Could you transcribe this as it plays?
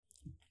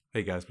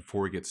Hey guys,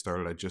 before we get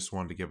started, I just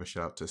wanted to give a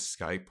shout out to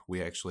Skype.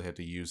 We actually had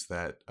to use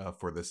that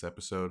for this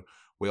episode.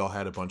 We all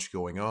had a bunch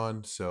going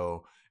on,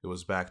 so it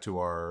was back to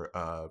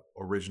our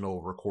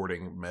original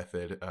recording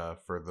method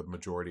for the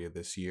majority of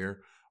this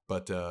year.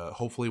 But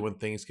hopefully, when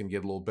things can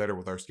get a little better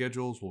with our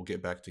schedules, we'll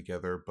get back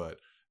together. But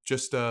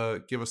just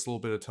give us a little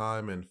bit of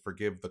time and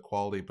forgive the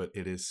quality, but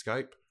it is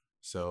Skype,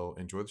 so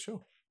enjoy the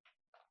show.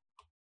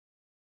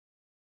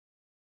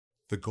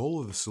 The goal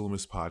of the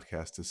Sulumis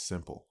podcast is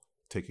simple.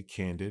 Take a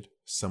candid,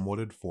 somewhat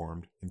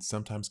informed, and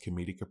sometimes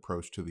comedic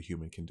approach to the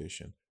human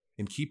condition.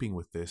 In keeping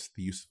with this,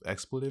 the use of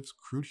expletives,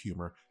 crude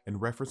humor,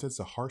 and references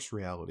to harsh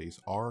realities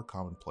are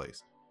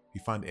commonplace. If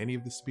you find any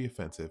of this to be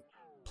offensive,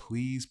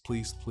 please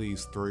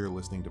throw your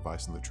listening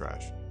device in the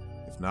trash.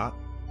 If not,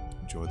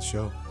 enjoy the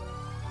show.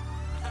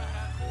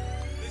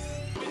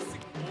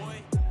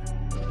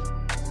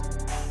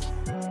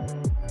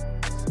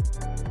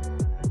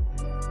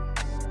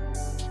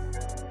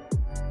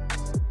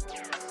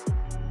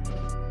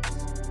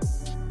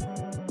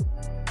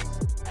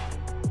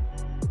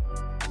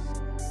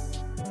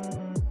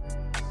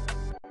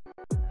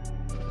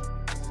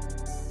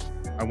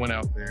 I went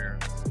out there,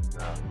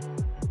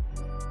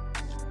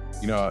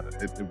 and,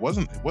 it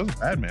wasn't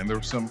bad, man. There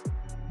was some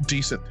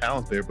decent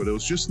talent there, but it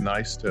was just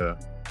nice to.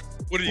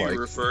 What are you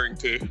referring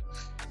to?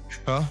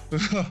 Huh?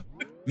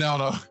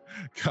 No.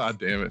 God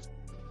damn it!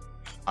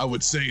 I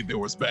would say there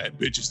was bad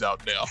bitches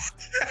out now,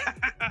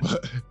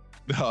 but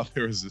no,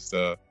 there was just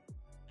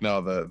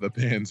no. The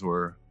bands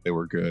were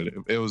good.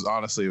 It was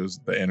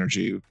the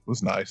energy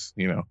was nice.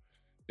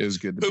 It was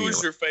good to Who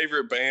was your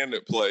favorite band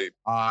that played?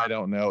 I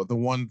don't know. The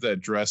ones that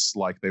dressed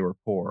like they were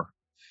poor.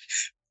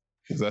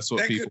 Because that's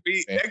what people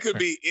that could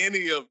be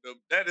any of them.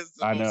 That is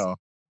the most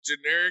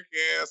generic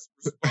ass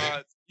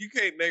response. You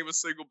can't name a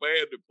single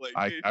band that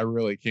played. I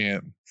really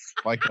can't.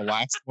 Like the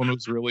last one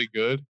was really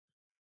good.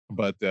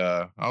 But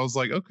I was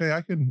like, okay,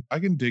 I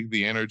can dig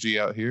the energy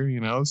out here.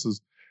 This is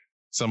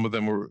some of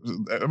them were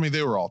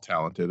they were all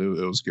talented. It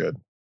was good.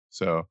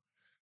 So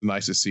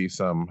nice to see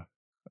some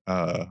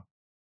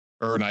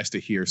or nice to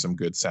hear some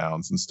good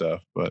sounds and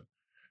stuff. But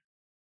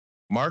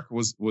Mark,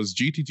 was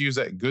GTG, is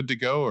that good to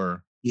go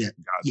or? Yeah.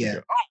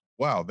 Oh,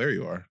 wow. There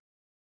you are.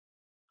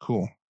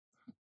 Cool.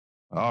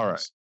 All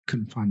right.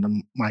 Couldn't find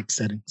the mic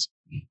settings.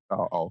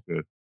 Oh, all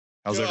good.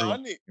 How's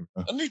everyone?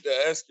 I need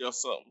to ask y'all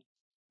something.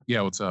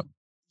 Yeah. What's up?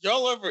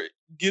 Y'all ever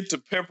get to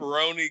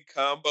pepperoni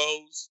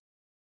combos?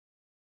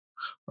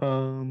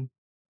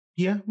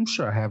 Yeah, I'm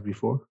sure I have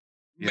before.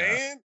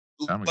 Man,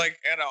 like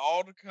out of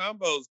all the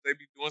combos, they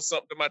be doing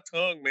something to my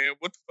tongue, man.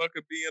 What the fuck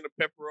could be in a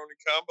pepperoni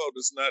combo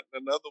that's not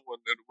another one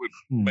that would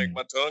make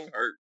my tongue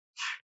hurt?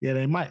 Yeah,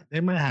 they might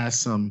have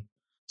some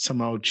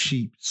old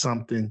cheap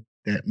something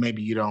that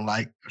maybe you don't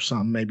like or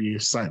something maybe you're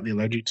slightly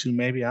allergic to,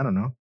 maybe. I don't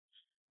know.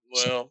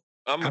 Well,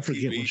 I'm gonna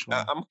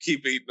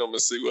keep eating them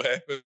and see what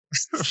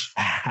happens.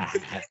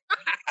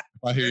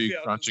 I hear you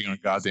crunching on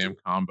goddamn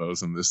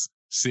combos in this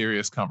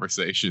serious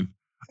conversation.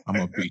 I'm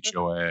gonna beat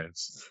your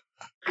ass.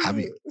 I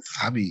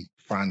be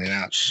finding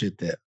out shit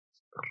that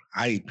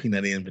I eat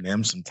peanut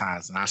M&M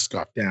sometimes, and I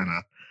scarf down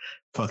a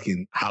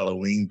fucking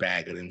Halloween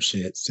bag of them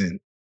shits,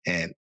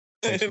 and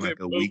takes like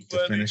a week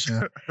to finish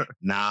up.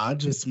 Nah,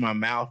 just my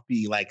mouth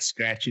be like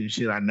scratching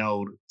shit. I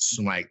know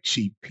some like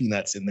cheap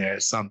peanuts in there or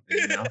something.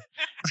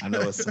 I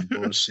know it's some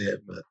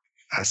bullshit, but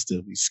I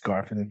still be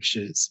scarfing them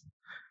shits.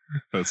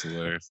 That's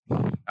hilarious.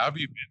 How have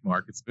you been,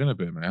 Mark? It's been a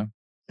bit, man.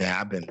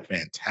 Yeah, I've been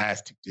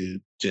fantastic,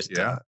 dude. Just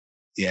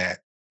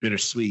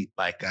bittersweet.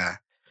 Like I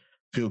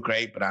feel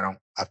great, but I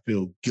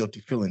feel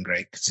guilty feeling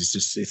great because it's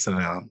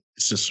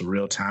just a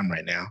real time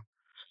right now.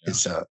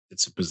 Yeah.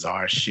 It's a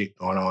bizarre shit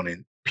going on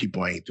and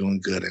people ain't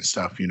doing good and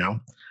stuff,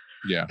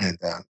 Yeah. And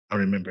I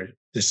remember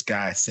this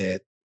guy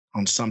said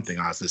on something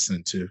I was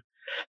listening to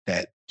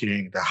that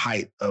during the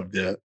height of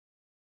the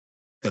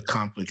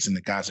conflicts in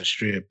the Gaza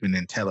Strip and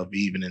in Tel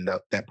Aviv and in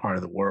that part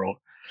of the world,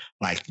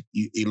 like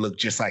it looked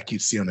just like you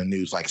see on the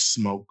news, like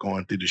smoke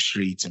going through the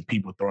streets and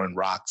people throwing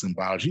rocks and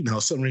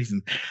bottles. Some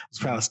reason those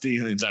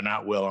Palestinians are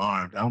not well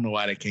armed. I don't know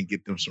why they can't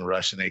get them some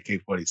Russian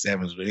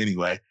AK-47s, but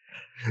anyway,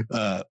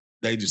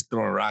 they just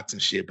throwing rocks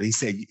and shit. But he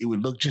said it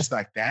would look just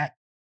like that,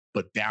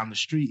 but down the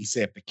street, he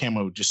said if the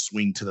camera would just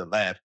swing to the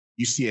left,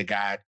 you see a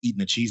guy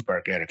eating a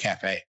cheeseburger at a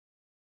cafe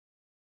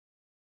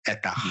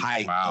at the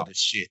height of the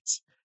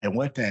shits. And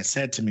what that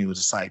said to me was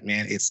just like,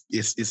 man,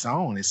 it's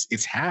on.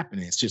 It's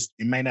happening. It's just,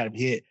 it may not have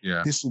hit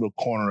this little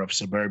corner of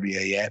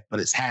suburbia yet, but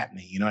it's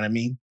happening. You know what I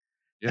mean?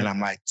 Yeah. And I'm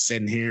like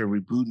sitting here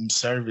rebooting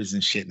servers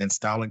and shit and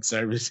installing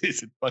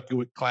services and fucking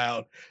with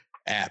cloud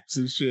apps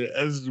and shit.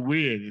 It's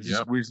weird. It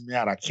just weirds me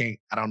out. I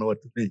don't know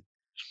what to think.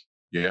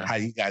 Yeah. How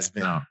you guys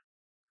been? No.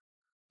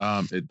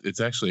 It's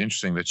actually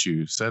interesting that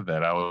you said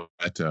that. I was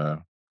at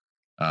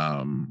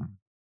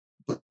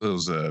it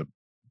was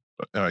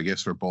I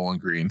guess for Bowling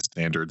Green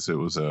standards, it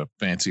was a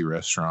fancy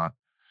restaurant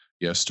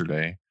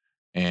yesterday,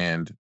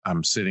 and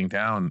I'm sitting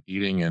down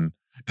eating and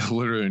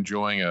literally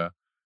enjoying a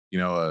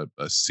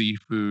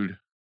seafood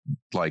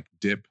like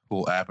dip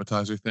little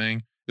appetizer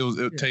thing.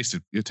 It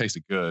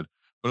tasted good,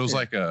 But it was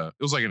like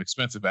an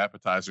expensive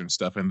appetizer and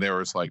stuff. And there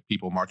was like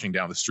people marching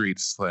down the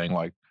streets saying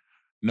like,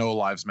 no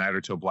lives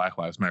matter till Black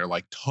Lives Matter,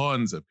 like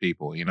tons of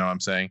people, you know what I'm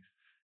saying?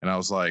 And I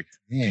was like,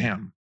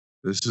 damn,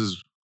 this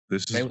is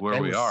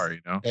where we are,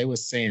 you know? They were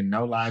saying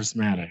no lives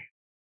matter.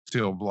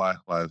 Till Black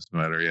Lives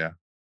Matter, yeah.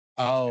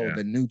 Oh, yeah.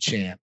 The new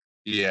chant.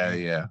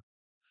 Yeah.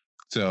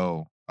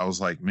 So I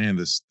was like, man,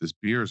 this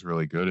beer is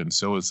really good, and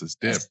so is this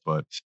dip,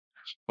 but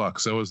fuck,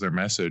 so is their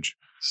message.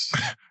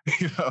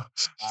 You know?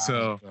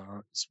 So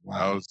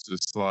I was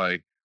just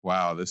like,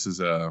 wow, this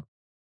is a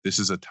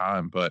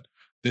time, but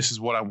this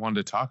is what I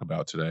wanted to talk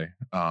about today.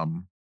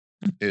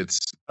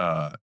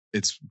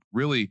 It's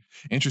really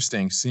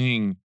interesting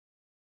seeing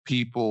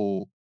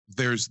people.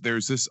 There's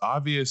this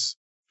obvious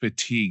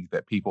fatigue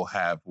that people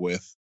have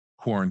with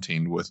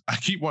quarantine. I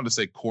keep wanting to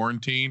say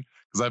quarantine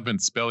because I've been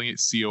spelling it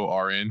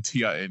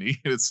CORNTINE.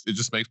 It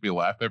just makes me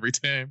laugh every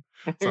time.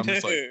 So I'm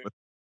just like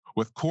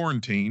with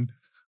quarantine,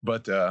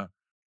 but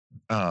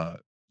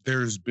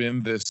there's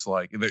been this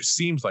there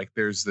seems like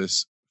there's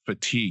this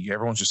fatigue.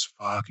 Everyone's just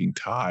fucking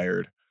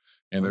tired.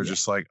 And they're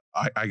just like,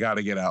 I got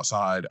to get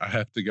outside. I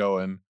have to go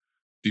and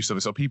do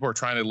something. So people are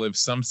trying to live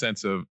some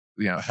sense of,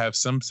 have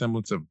some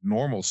semblance of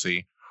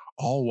normalcy,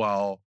 all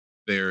while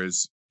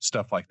there's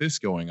stuff like this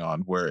going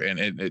on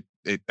and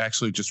it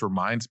actually just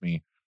reminds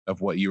me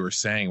of what you were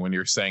saying when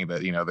you're saying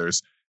that,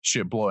 there's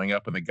shit blowing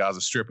up in the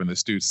Gaza Strip and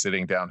this dude's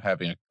sitting down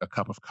having a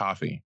cup of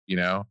coffee,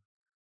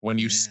 when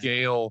you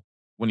scale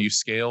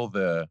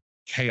the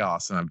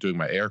chaos, and I'm doing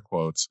my air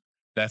quotes,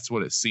 that's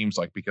what it seems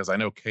like, because I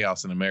know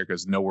chaos in America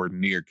is nowhere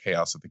near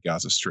chaos at the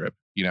Gaza Strip.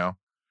 We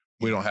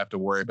don't have to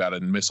worry about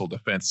a missile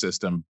defense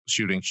system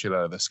shooting shit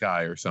out of the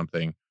sky or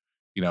something.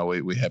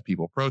 We have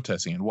people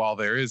protesting. And while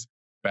there is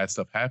bad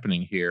stuff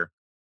happening here,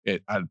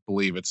 I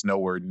believe it's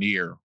nowhere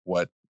near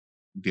what,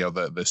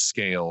 the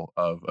scale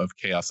of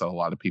chaos that a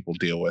lot of people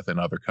deal with in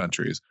other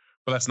countries.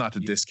 But that's not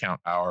to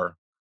discount our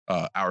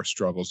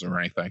struggles or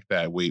anything like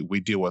that. We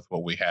deal with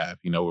what we have.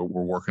 We're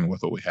working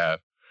with what we have.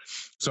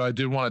 So I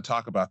did want to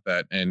talk about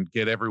that and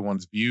get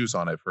everyone's views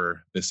on it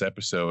for this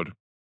episode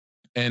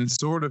and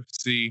sort of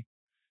see,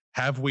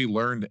 have we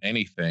learned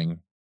anything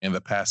in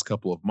the past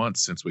couple of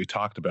months since we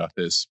talked about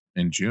this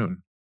in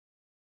June?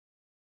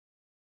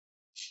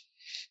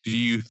 Do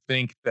you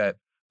think that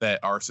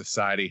our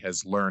society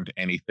has learned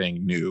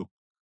anything new?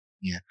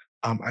 Yeah.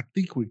 I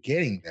think we're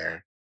getting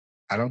there.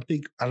 I don't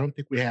think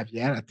we have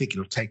yet. I think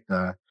it'll take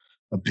a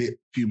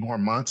few more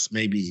months,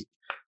 maybe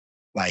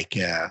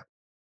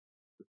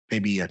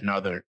maybe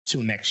another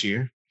 2 next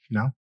year,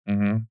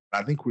 Mm-hmm.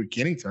 I think we're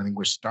getting to, I think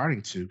we're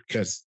starting to,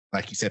 because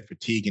like you said,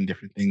 fatigue and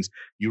different things,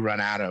 you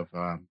run out of,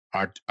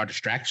 our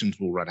distractions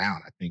will run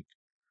out. I think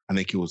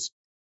it was,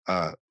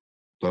 the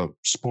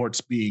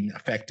sports being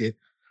affected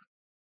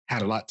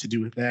had a lot to do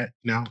with that,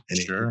 and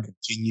it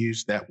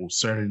continues. That will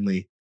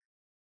certainly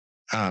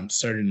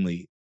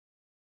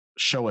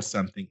show us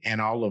something.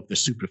 And all of the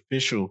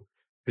superficial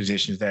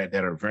positions that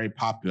are very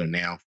popular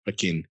now,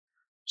 fucking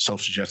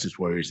social justice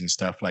warriors and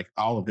stuff, like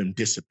all of them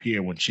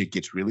disappear when shit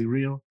gets really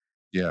real.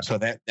 Yeah. So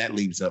that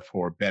leaves up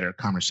for a better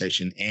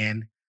conversation,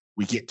 and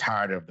we get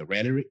tired of the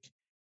rhetoric,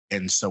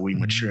 and so we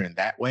mature in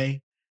that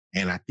way.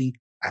 And I think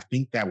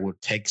that will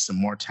take some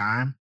more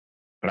time,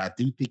 but I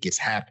do think it's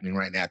happening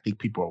right now. I think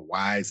people are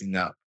wising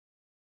up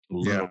a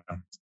little,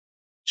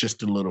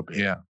 just a little bit.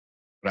 Yeah.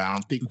 But I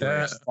don't think we're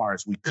as far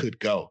as we could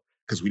go,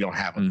 because we don't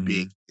have a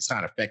big. It's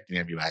not affecting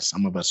everybody.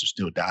 Some of us are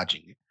still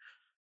dodging it.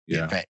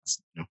 Yeah.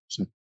 Effects,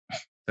 so.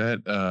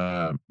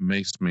 That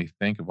makes me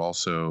think of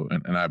also,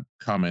 and I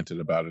commented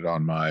about it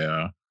on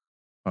my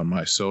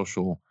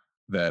social,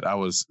 that I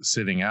was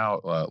sitting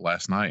out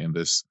last night, and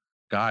this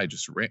guy,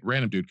 just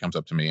random dude, comes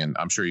up to me, and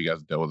I'm sure you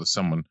guys dealt with this.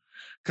 Someone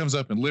comes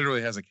up and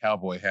literally has a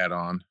cowboy hat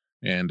on,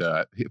 and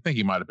I think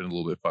he might have been a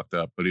little bit fucked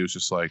up, but he was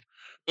just like,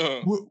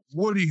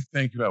 what do you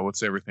think about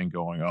what's everything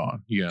going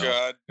on?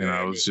 God, and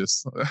I was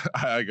just,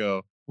 I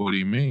go, what do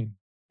you mean?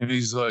 And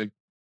he's like,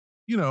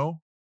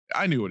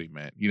 I knew what he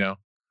meant,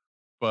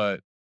 but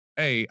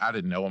I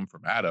didn't know him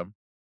from Adam,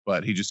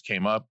 but he just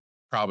came up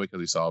probably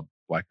because he saw a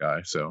black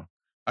guy. So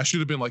I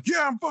should have been like,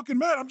 yeah, I'm fucking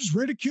mad. I'm just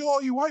ready to kill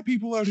all you white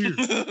people out here.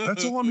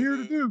 That's all I'm here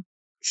to do.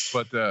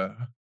 But,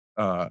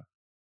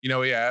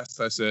 he asked,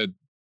 I said,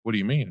 what do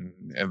you mean?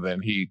 And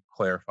then he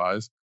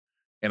clarifies.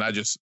 And I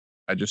just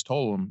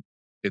told him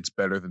it's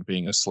better than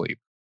being asleep.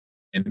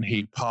 And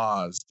he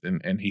paused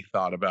and he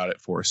thought about it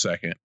for a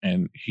second,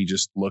 and he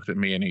just looked at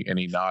me and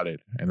he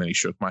nodded, and then he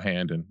shook my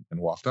hand and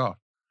walked off.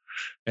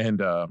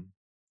 And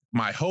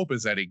my hope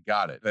is that he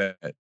got it,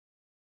 that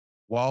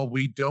while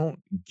we don't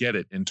get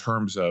it in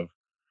terms of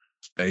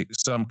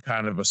some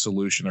kind of a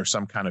solution or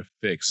some kind of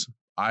fix,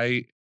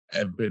 I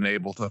have been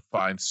able to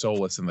find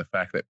solace in the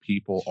fact that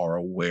people are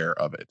aware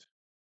of it,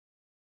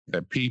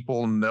 that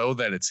people know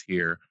that it's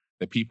here,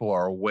 that people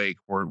are awake.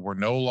 We're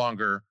no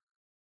longer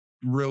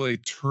really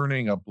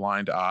turning a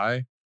blind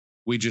eye.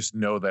 We just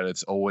know that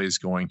it's always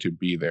going to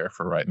be there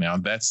for right now.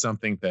 That's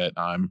something that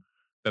I'm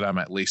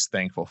at least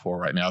thankful for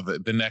right now.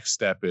 The next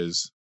step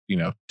is,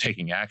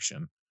 taking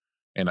action.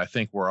 And I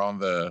think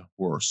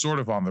we're sort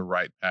of on the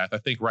right path. I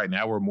think right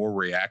now we're more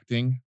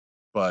reacting,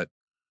 but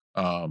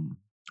I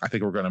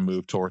think we're going to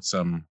move towards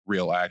some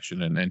real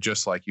action. And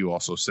just like you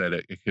also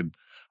said,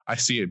 I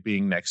see it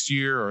being next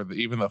year or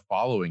even the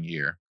following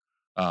year.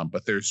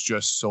 But there's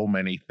just so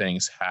many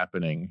things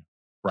happening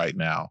right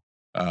now.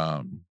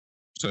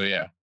 So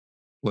yeah,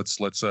 let's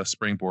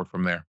springboard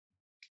from there.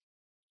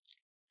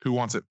 Who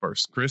wants it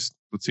first? Kris,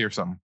 let's hear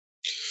something.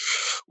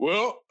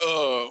 Well,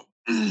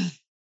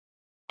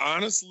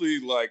 honestly,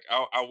 like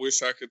I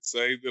wish I could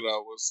say that I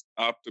was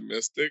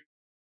optimistic,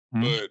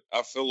 but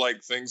I feel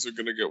like things are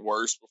going to get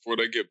worse before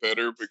they get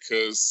better,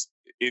 because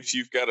if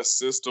you've got a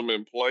system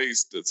in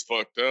place that's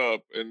fucked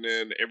up and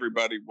then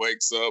everybody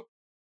wakes up,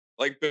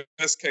 like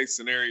best case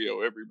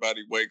scenario,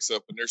 everybody wakes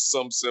up and there's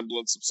some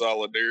semblance of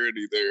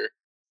solidarity there.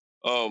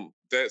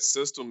 That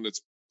system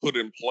that's put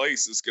in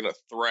place is going to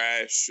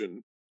thrash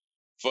and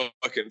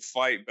fucking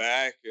fight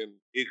back, and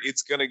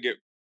it's going to get,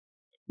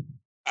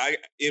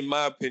 in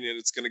my opinion,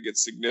 it's going to get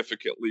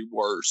significantly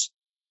worse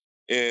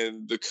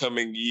in the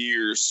coming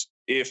years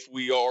if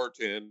we are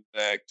to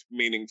enact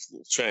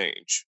meaningful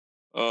change.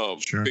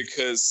 Sure.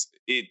 Because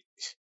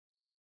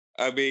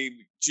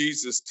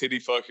Jesus titty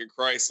fucking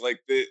Christ, like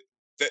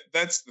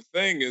that's the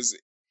thing is,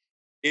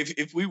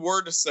 if we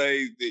were to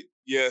say that,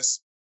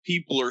 yes,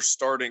 people are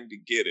starting to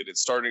get it,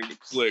 it's starting to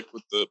click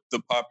with the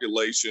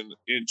population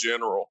in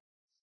general,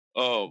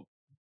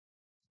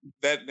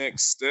 that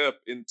next step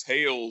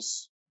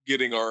entails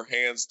getting our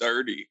hands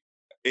dirty,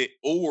 the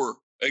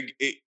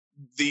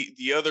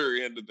other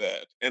end of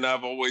that, and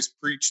I've always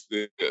preached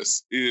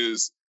this,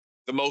 is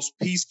the most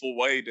peaceful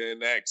way to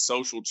enact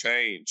social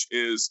change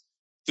is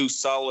through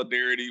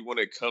solidarity when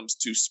it comes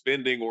to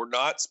spending or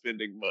not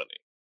spending money.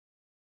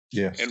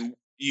 Yes. And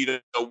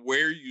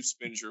where you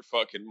spend your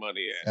fucking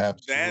money at.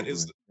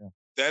 Absolutely.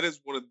 That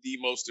is one of the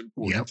most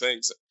important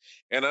things.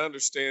 And I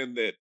understand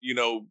that,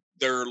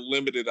 there are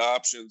limited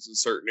options in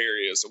certain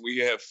areas and we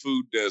have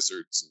food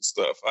deserts and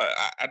stuff.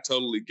 I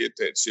totally get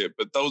that shit.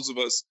 But those of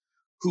us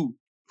who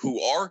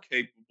are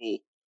capable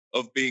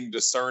of being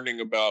discerning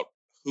about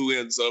who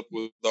ends up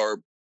with our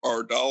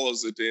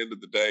dollars at the end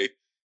of the day,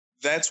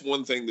 that's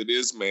one thing that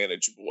is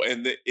manageable,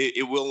 and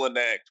it will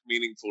enact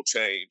meaningful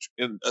change,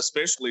 and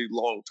especially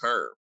long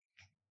term.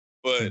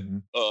 But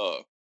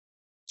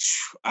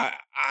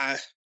I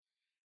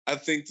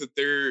think that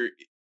there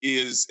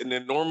is an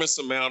enormous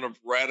amount of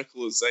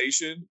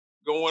radicalization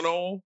going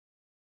on.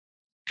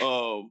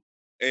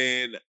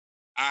 And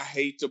I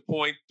hate to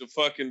point the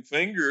fucking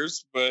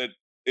fingers, but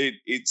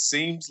it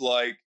seems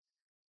like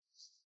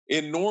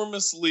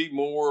enormously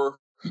more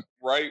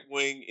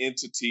right-wing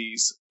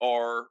entities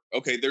are,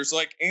 okay, there's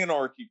like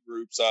anarchy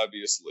groups,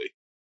 obviously,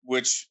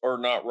 which are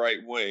not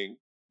right-wing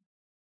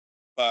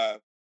by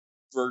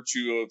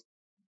virtue of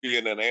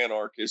being an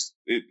anarchist.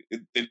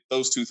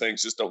 Those two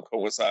things just don't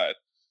coincide.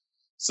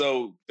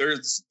 So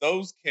there's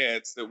those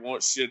cats that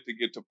want shit to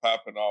get to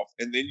popping off.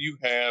 And then you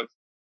have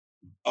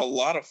a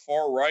lot of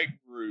far-right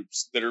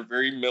groups that are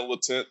very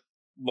militant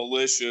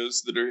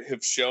militias that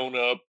have shown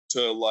up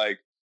to, like,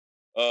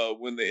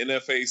 when the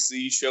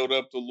NFAC showed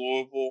up to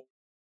Louisville,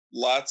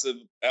 lots of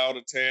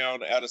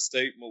out-of-town,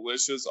 out-of-state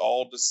militias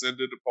all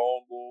descended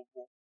upon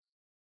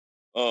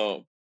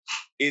Louisville.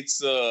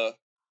 It's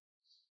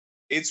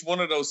one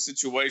of those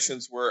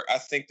situations where I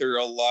think there are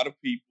a lot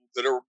of people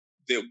that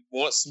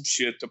want some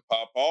shit to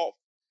pop off,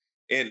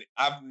 and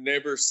I've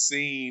never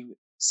seen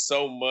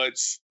so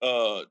much.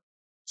 They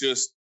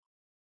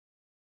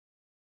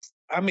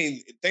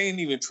ain't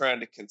even trying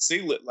to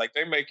conceal it. Like,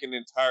 they make an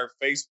entire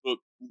Facebook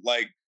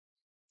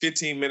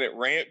 15-minute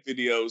rant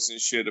videos and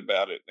shit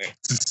about it now.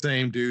 It's the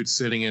same dude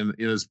sitting in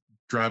his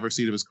driver's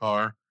seat of his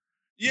car.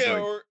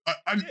 Yeah,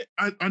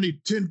 I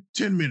need 10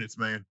 minutes,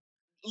 man.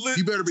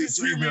 You better be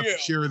brave enough to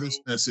share this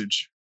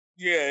message.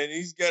 Yeah, and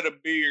he's got a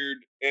beard,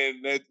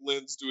 and that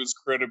lends to his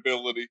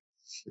credibility.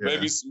 Yeah.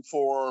 Maybe some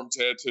forearm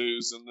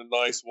tattoos and a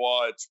nice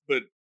watch.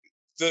 But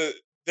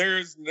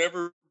there's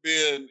never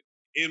been,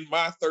 in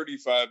my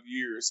 35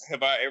 years,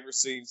 have I ever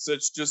seen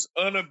such just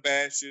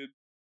unabashed,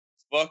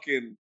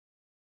 fucking,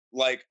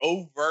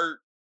 overt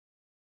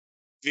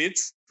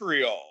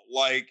vitriol.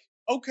 Like,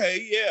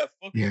 okay, yeah,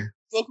 fuck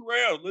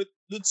around.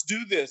 Let's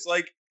do this.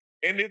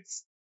 And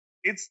it's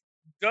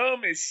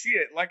dumb as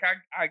shit. Like, I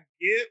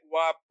get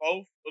why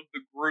both of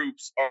the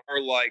groups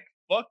are like,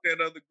 fuck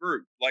that other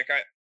group. Like,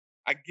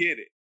 I get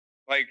it.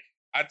 Like,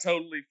 I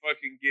totally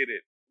fucking get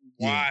it.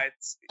 Why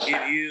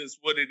it is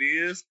what it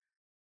is.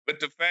 But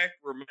the fact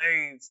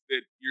remains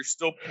that you're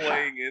still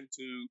playing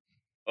into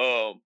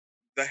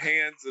the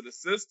hands of the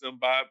system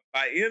by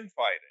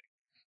infighting.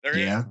 There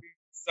has to be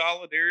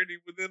solidarity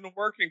within the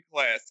working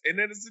class. And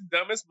that is the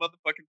dumbest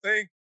motherfucking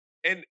thing.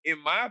 And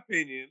in my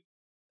opinion,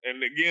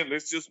 and again,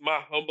 it's just my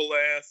humble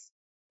ass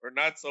or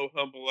not so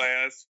humble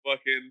ass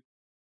fucking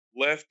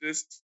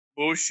leftist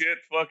bullshit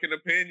fucking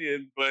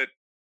opinion, but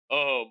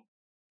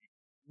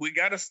we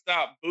got to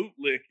stop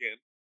bootlicking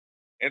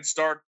and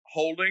start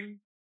holding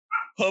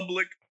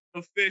public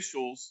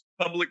officials,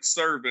 public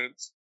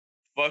servants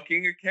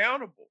fucking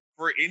accountable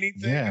for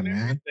anything and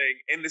everything.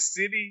 And the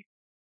city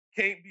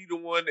can't be the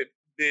one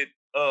that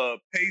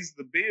pays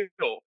the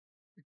bill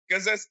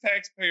because that's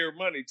taxpayer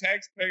money.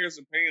 Taxpayers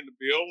are paying the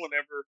bill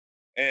whenever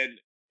an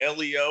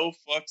LEO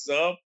fucks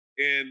up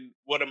in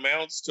what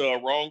amounts to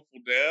a wrongful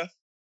death.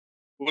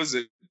 What was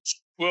it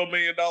 $12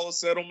 million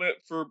settlement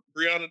for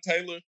Breonna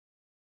Taylor?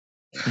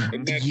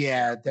 And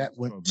that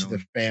went to the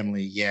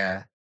family.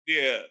 Yeah.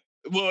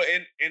 Well,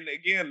 and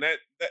again, that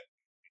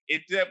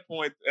at that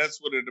point, that's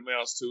what it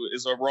amounts to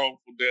is a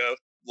wrongful death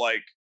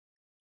like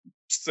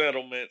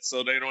settlement,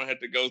 so they don't have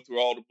to go through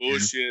all the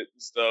bullshit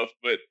and stuff.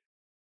 But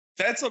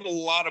that's a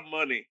lot of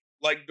money,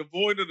 like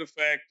devoid of the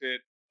fact that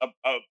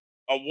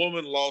a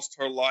woman lost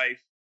her life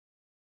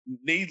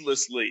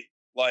needlessly,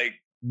 like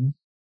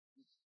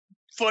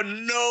for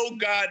no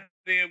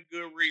goddamn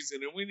good reason,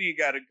 and we ain't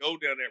got to go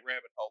down that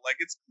rabbit hole. Like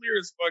it's clear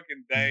as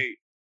fucking day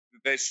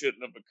that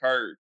shouldn't have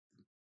occurred.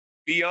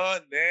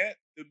 Beyond that,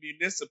 the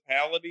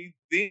municipality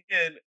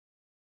then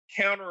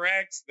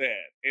counteracts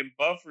that and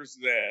buffers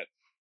that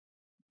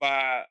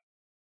by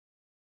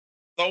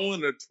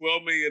throwing a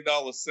 $12 million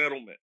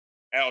settlement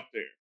out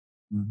there,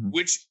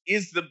 which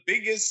is the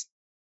biggest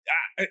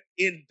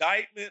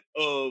indictment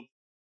of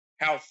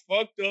how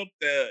fucked up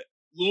the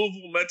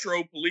Louisville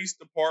Metro Police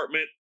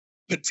Department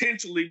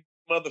potentially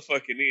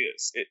motherfucking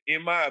is,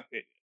 in my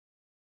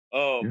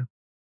opinion.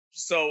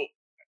 So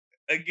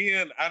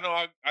again, I know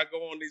I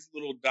go on these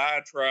little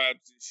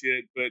diatribes and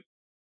shit, but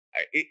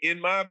in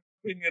my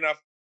opinion,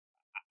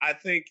 I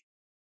think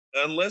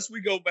unless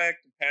we go back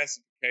to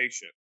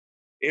pacification,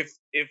 if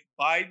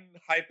Biden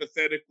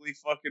hypothetically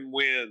fucking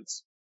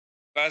wins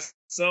by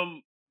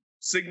some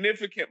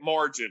significant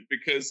margin,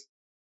 because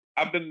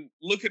I've been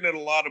looking at a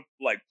lot of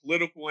like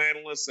political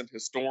analysts and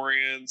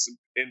historians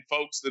and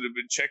folks that have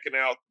been checking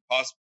out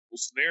possible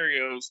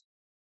scenarios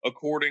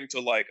according to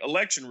like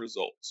election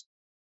results.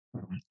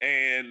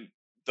 And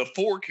the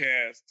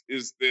forecast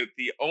is that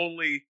the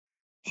only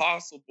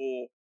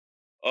possible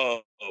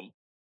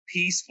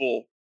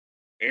peaceful,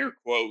 air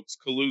quotes,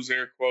 Kalu's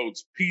air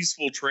quotes,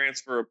 peaceful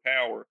transfer of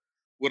power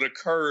would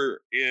occur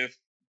if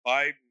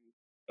Biden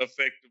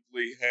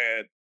effectively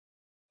had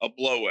a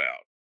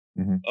blowout.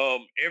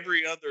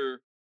 Every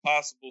other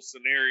possible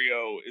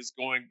scenario is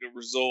going to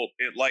result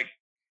in, like,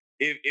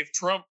 if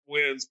Trump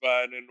wins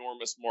by an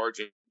enormous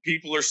margin,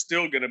 people are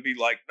still going to be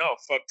like, no,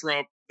 fuck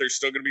Trump. They're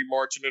still going to be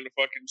marching in the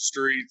fucking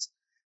streets.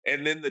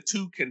 And then the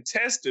two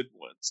contested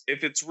ones,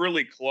 if it's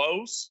really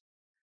close,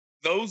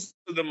 those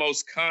are the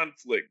most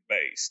conflict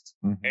based.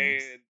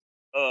 And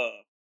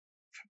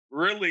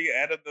really,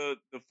 out of the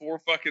four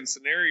fucking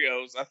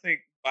scenarios, I think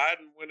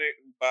Biden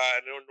winning by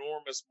an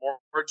enormous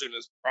margin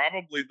is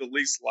probably the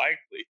least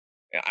likely.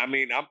 I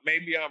mean,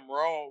 maybe I'm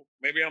wrong.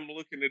 Maybe I'm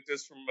looking at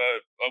this from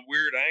a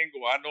weird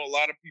angle. I know a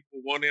lot of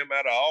people want him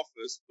out of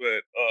office,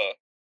 but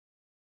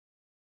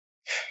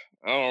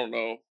I don't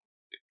know.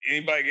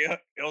 Anybody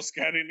else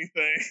got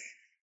anything?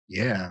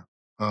 Yeah.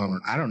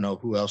 I don't know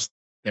who else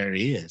there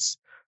is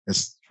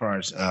as far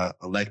as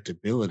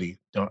electability.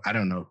 I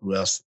don't know who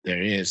else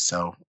there is,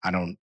 so I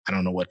don't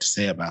know what to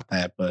say about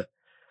that. But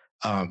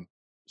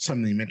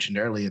something you mentioned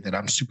earlier that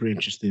I'm super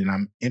interested in.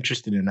 I'm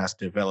interested in us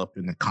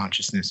developing the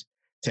consciousness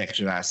to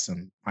exercise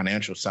some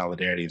financial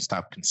solidarity and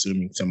stop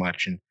consuming so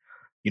much, and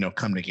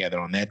come together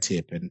on that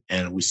tip.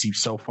 And we see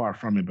so far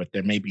from it, but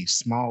there may be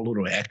small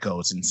little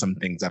echoes in some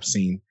things I've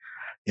seen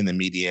in the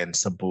media and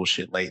some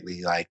bullshit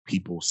lately, like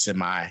people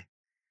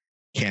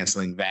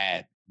canceling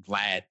Vlad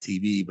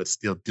TV, but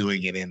still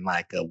doing it in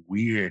like a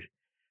weird,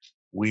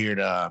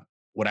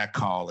 what I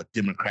call a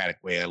democratic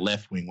way, a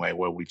left-wing way,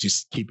 where we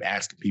just keep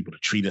asking people to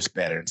treat us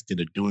better instead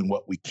of doing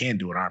what we can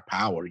do in our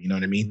power. You know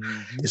what I mean?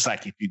 It's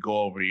like if you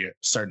go over your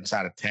certain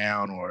side of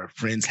town or a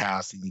friend's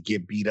house and you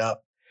get beat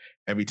up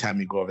every time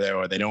you go over there,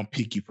 or they don't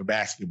pick you for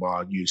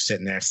basketball, you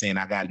sitting there saying,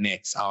 I got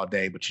next all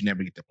day, but you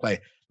never get to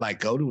play. Like,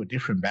 go to a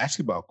different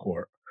basketball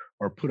court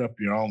or put up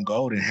your own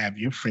goal and have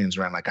your friends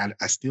around. Like,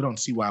 I still don't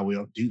see why we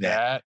don't do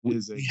that. That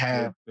is a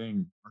good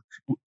thing.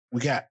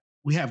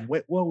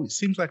 It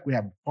seems like we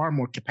have far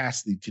more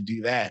capacity to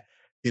do that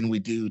than we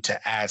do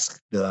to ask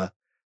the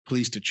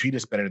police to treat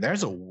us better.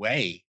 There's a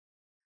way.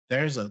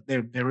 There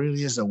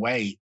really is a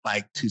way,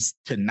 like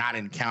to not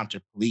encounter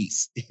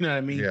police. You know what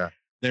I mean? Yeah.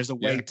 There's a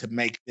way to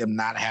make them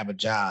not have a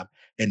job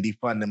and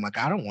defund them. Like,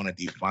 I don't want to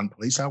defund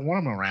police. I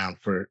want them around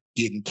for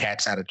getting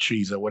cats out of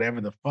trees or whatever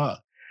the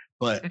fuck.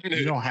 But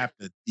you don't have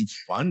to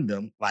defund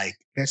them. Like,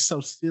 that's so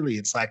silly.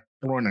 It's like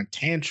throwing a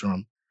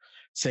tantrum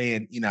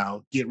saying,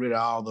 get rid of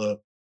all the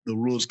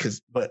rules,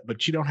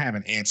 but you don't have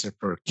an answer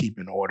for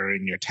keeping order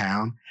in your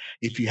town.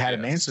 If you had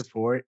an answer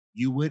for it,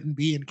 you wouldn't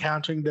be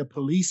encountering the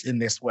police in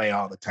this way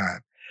all the time.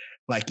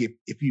 Like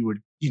if you were,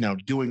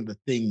 doing the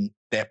thing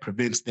that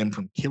prevents them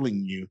from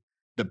killing you,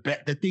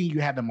 the thing you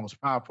have the most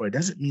power for, it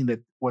doesn't mean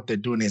that what they're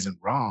doing isn't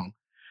wrong,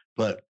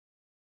 but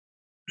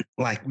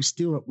like we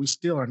still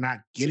are not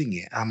getting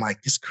it. I'm like,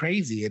 it's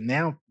crazy. And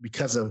now,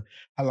 because of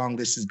how long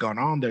this has gone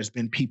on, there's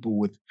been people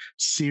with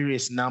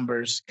serious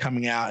numbers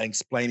coming out and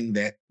explaining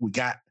that we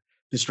got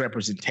this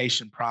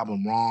representation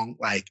problem wrong.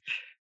 Like,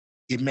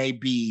 it may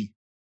be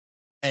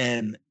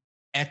an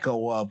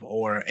echo of,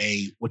 or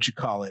a, what you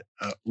call it,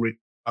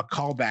 a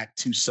callback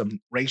to some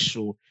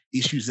racial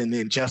issues and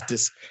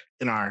injustice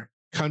in our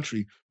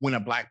country when a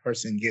Black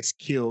person gets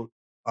killed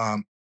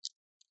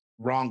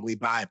wrongly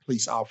by a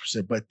police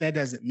officer. But that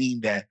doesn't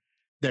mean that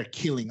they're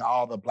killing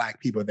all the Black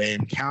people they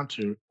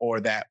encounter, or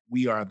that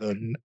we are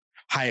the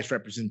highest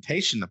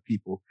representation of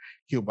people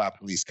killed by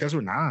police, because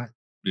we're not.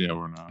 Yeah,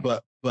 we're not.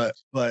 But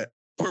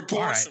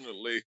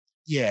proportionately. Right.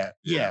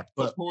 Yeah.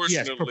 But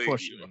yes,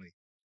 proportionally.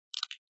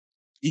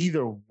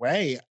 Either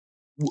way,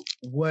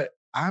 what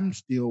I'm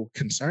still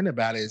concerned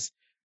about is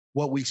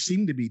what we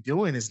seem to be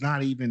doing is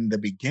not even the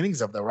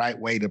beginnings of the right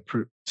way to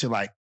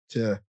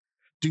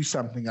do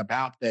something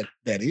about that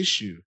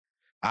issue.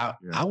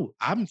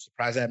 I'm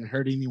surprised I haven't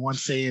heard anyone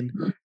saying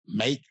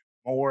make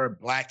more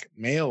Black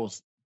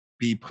males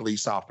be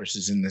police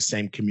officers in the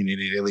same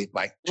community.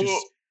 Like,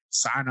 just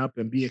sign up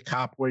and be a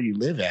cop where you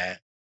live at.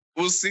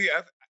 Well, see,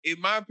 in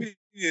my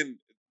opinion,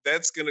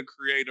 that's going to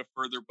create a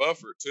further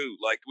buffer too.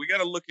 Like, we got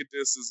to look at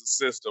this as a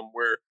system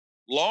where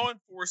law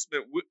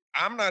enforcement,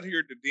 I'm not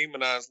here to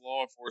demonize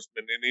law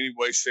enforcement in any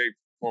way, shape,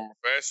 form, or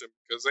fashion,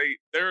 because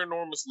they're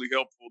enormously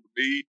helpful to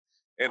me,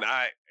 and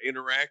I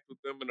interact with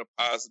them in a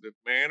positive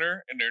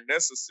manner, and they're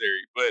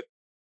necessary. But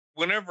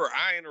whenever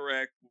I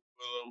interact with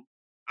them,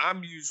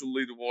 I'm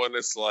usually the one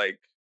that's like,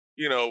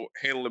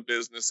 handling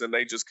business, and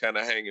they just kind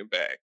of hanging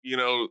back.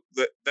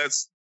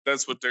 That's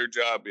what their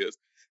job is.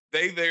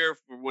 They there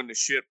for when the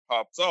shit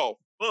pops off.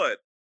 But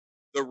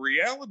the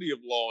reality of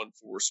law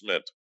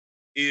enforcement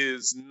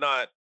is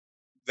not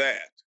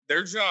that.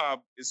 Their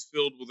job is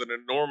filled with an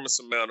enormous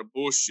amount of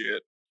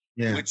bullshit,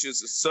 which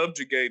is a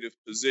subjugative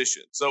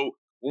position. So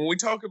when we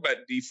talk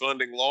about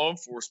defunding law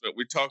enforcement,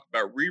 we talk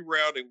about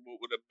rerouting what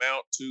would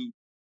amount to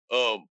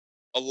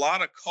a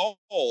lot of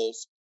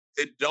calls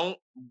that don't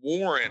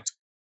warrant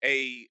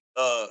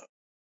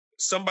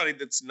somebody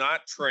that's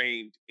not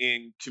trained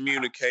in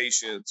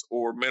communications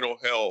or mental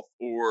health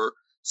or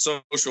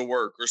social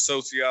work or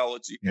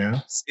sociology.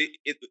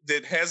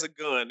 That has a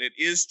gun, it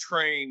is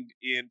trained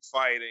in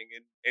fighting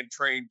and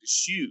trained to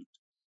shoot.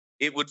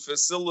 It would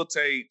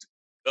facilitate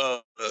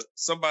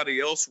somebody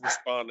else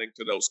responding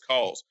to those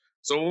calls.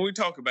 So when we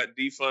talk about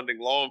defunding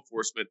law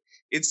enforcement,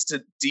 it's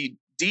to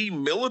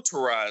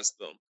demilitarize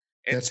them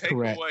and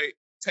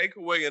take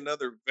away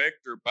another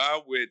vector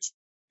by which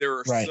there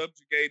are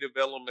subjugative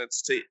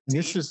elements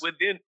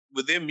within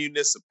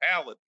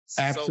municipalities.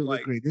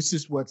 Absolutely agree. This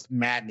is what's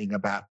maddening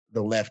about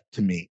the left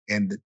to me,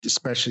 and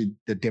especially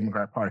the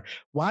Democrat Party.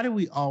 Why do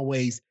we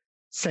always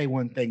say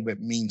one thing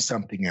but mean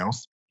something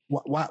else?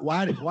 Why,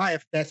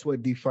 if that's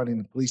what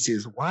defunding the police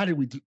is, why did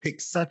we pick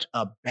such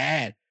a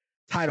bad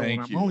title?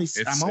 I'm only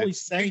saying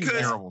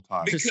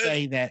that to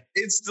say that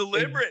it's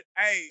deliberate.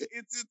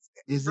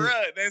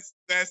 That's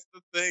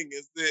the thing,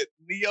 is that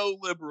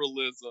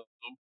neoliberalism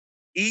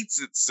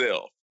eats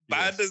itself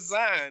by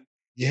design.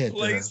 It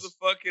plays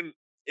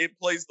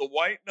the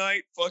white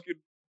knight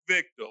fucking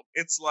victim.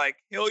 It's like,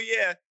 hell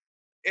yeah,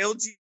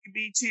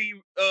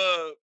 LGBTQ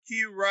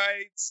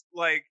rights,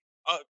 like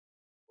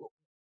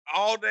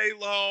all day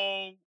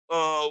long,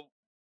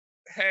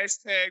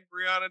 hashtag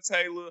Breonna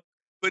Taylor,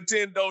 but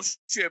then don't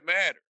shit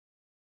matter.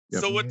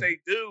 So what they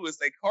do is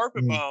they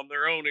carpet bomb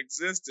their own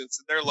existence,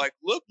 and they're like,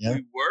 look,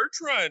 we were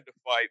trying to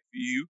fight for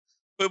you,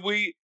 but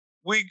we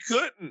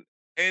couldn't.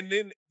 And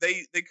then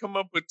they come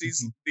up with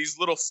these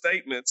little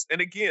statements. And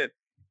again,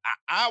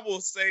 I will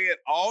say it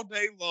all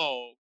day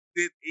long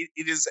that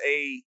it's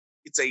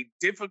a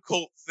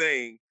difficult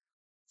thing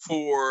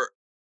for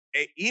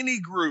any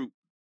group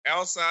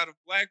outside of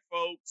Black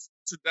folks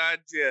to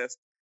digest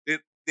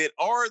that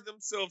are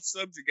themselves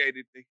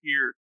subjugated to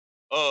hear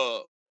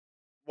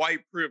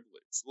white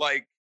privilege,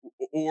 like,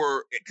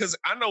 or because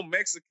I know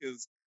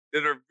Mexicans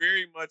that are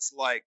very much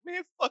like,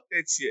 man, fuck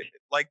that shit.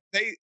 Like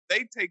they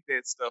take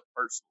that stuff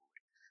personally.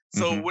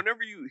 So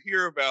whenever you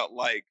hear about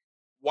like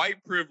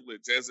white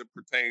privilege as it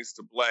pertains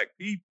to Black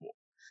people,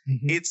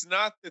 it's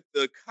not that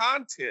the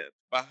content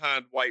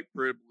behind white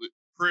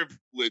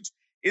privilege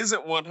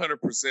isn't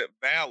 100%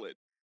 valid,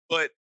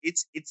 but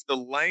it's the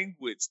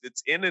language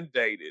that's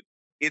inundated.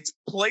 It's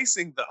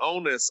placing the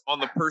onus on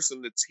the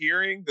person that's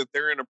hearing that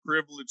they're in a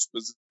privileged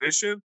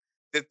position,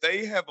 that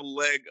they have a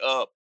leg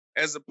up,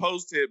 as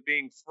opposed to it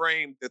being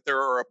framed that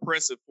there are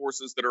oppressive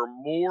forces that are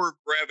more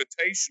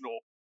gravitational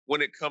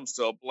when it comes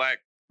to a Black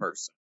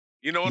person.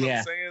 You know what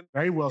I'm saying?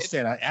 Very well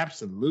said.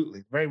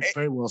 Absolutely. Very,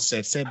 very well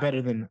said. Said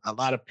better than a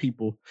lot of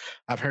people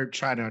I've heard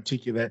try to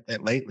articulate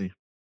that lately.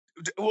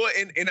 Well,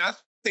 and I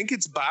think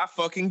it's by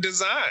fucking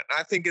design.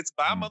 I think it's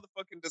by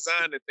motherfucking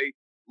design that they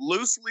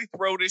loosely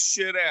throw this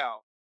shit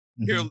out.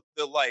 They're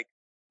like,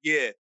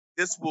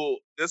 this will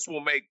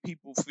make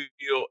people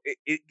feel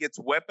it gets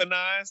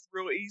weaponized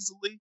real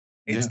easily.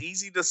 It's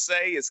easy to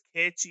say, it's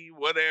catchy,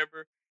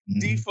 whatever.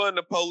 Defund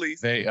the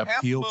police. They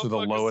appeal to the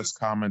lowest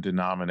common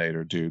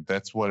denominator, dude.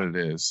 That's what it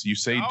is. You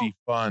say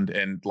defund,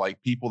 and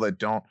like people that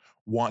don't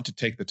want to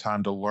take the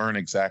time to learn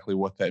exactly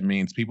what that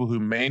means, people who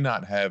may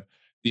not have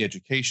the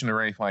education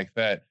or anything like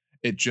that,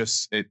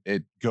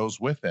 it goes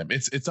with them.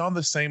 It's on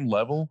the same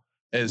level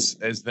as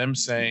them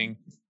saying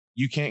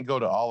you can't go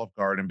to Olive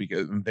Garden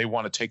because they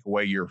want to take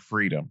away your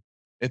freedom.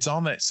 It's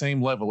on that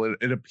same level.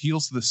 It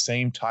appeals to the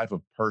same type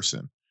of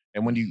person.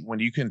 And when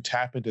you can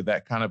tap into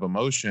that kind of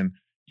emotion,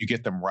 you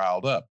get them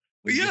riled up.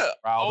 When you get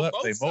riled up,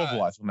 they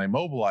mobilize. When they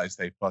mobilize,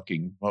 they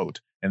fucking vote.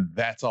 And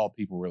that's all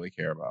people really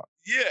care about.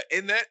 Yeah,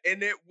 and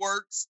it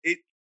works.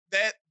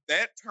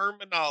 That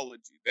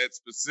terminology, that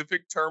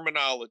specific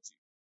terminology,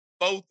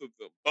 both of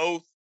them,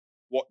 both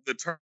the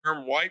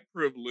term white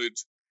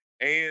privilege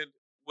and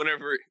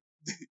whenever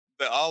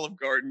the Olive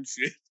Garden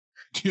shit,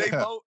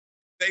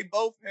 they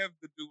both have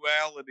the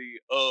duality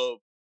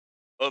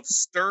of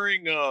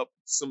stirring up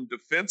some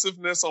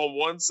defensiveness on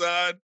one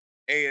side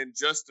and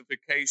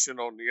justification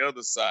on the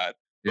other side.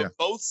 But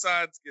both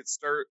sides get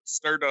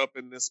stirred up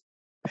in this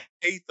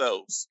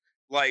pathos.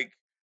 Like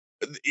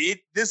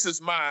this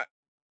is my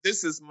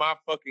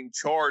fucking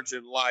charge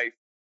in life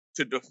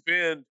to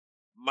defend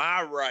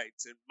my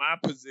rights and my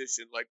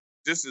position. Like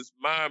this is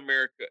my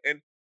America.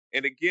 And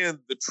again,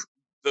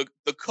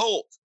 the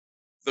cult,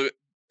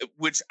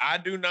 which I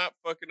do not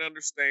fucking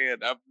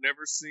understand. I've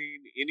never seen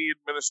any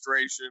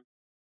administration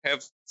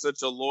have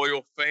such a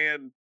loyal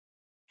fan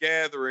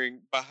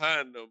gathering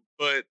behind them.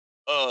 But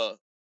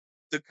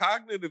the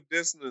cognitive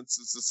dissonance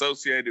is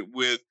associated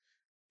with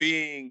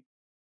being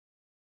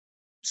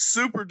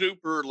super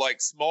duper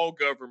like small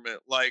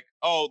government, like,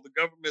 oh, the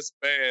government's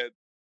bad,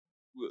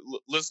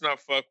 let's not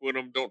fuck with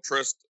them, don't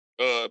trust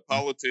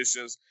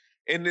politicians,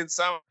 and then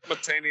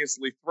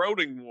simultaneously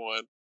throating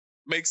one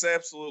makes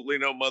absolutely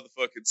no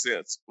motherfucking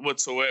sense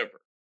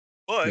whatsoever.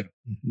 But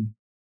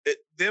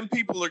then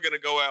people are going to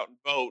go out and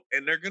vote,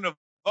 and they're going to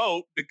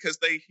vote because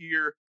they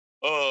hear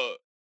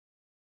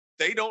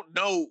they don't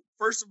know.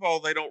 First of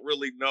all, they don't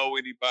really know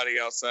anybody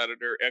outside of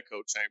their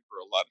echo chamber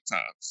a lot of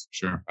times.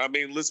 Sure. I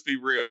mean, let's be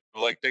real.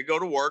 Like, they go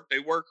to work, they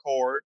work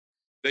hard,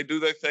 they do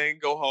their thing,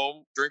 go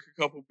home, drink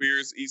a couple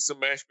beers, eat some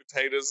mashed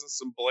potatoes and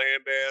some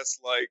bland ass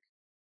like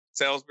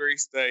Salisbury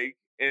steak,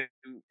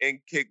 and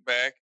kick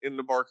back in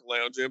the Barca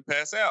Lounge and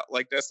pass out.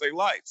 Like, that's their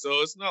life.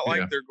 So it's not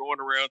like they're going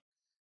around,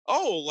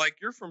 oh, like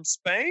you're from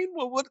Spain?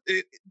 Well,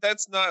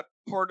 that's not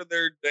part of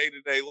their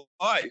day-to-day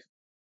life.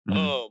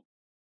 Mm-hmm.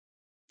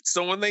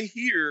 So when they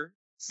hear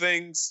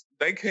things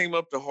they came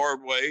up the hard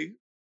way,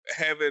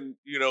 having,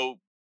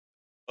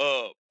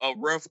 a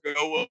rough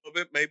go of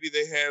it, maybe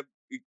they have,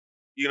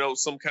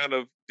 some kind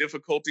of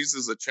difficulties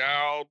as a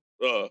child,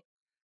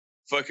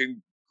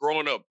 fucking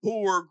growing up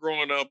poor,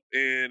 growing up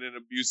in an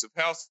abusive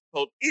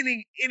household,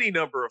 any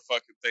number of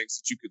fucking things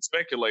that you could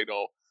speculate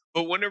on.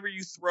 But whenever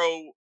you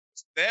throw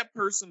that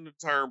person the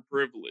term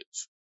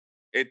privilege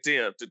at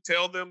them, to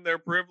tell them they're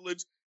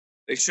privileged,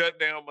 they shut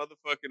down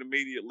motherfucking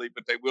immediately,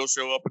 but they will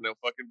show up and they'll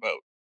fucking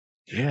vote.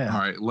 Yeah. All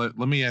right. Let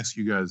me ask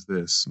you guys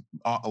this,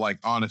 like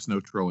honest,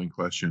 no trolling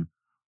question.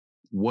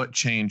 What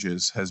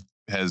changes has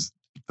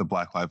the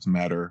Black Lives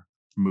Matter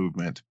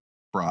movement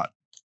brought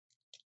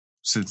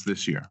since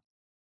this year?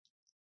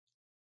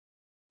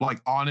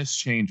 Like honest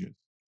changes.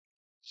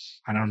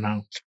 I don't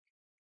know.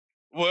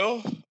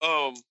 Well,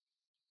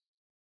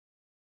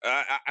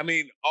 I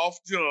mean, off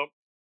jump,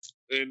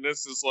 and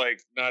this is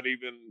like not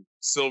even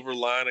silver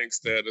lining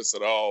status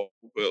at all,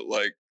 but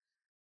like,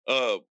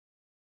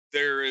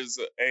 there is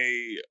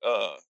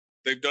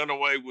they've done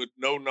away with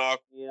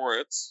no-knock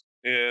warrants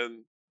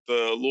in the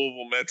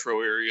Louisville metro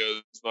area,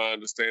 is my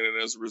understanding,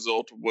 as a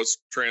result of what's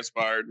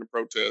transpired in the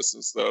protests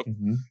and stuff,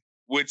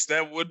 which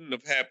that wouldn't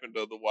have happened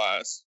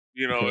otherwise.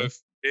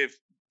 If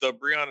the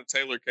Breonna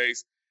Taylor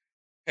case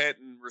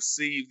hadn't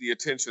received the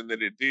attention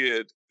that it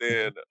did,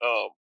 then,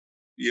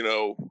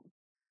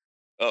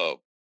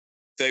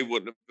 they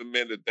wouldn't have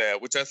amended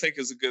that, which I think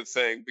is a good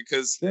thing,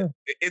 because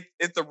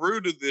at the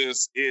root of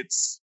this,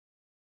 it's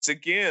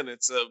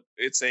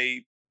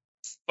a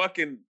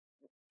fucking,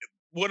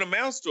 what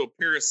amounts to a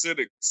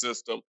parasitic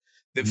system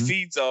that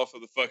feeds off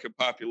of the fucking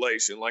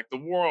population. Like, the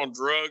war on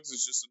drugs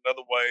is just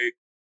another way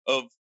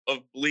of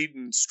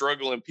bleeding,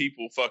 struggling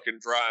people fucking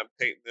dry and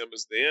painting them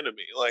as the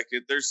enemy. Like,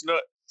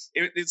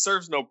 it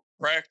serves no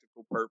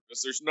practical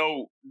purpose. There's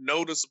no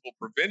noticeable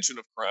prevention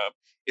of crime.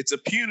 It's a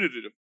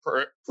punitive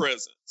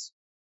presence.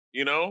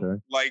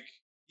 Like,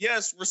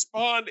 yes,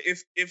 respond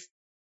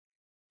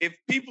if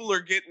people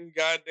are getting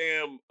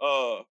goddamn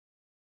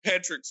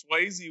Patrick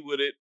Swayze with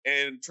it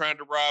and trying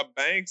to rob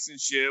banks and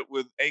shit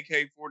with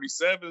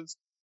AK-47s,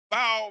 by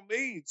all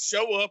means,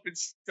 show up and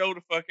show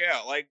the fuck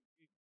out. Like,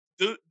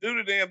 do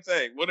the damn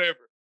thing,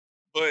 whatever.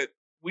 But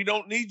we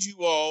don't need you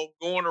all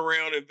going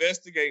around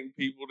investigating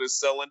people that's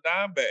selling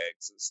dime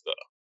bags and stuff.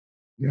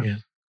 Yeah.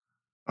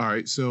 All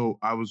right. So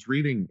I was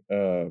reading,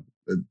 I'm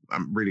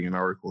reading an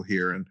article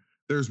here, and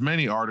there's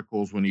many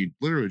articles when you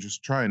literally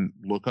just try and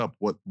look up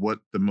what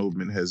the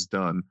movement has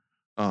done.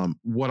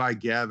 What I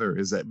gather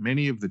is that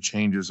many of the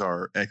changes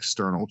are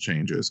external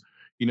changes.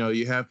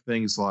 You have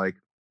things like,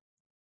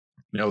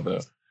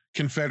 the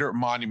Confederate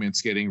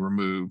monuments getting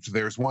removed.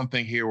 There's one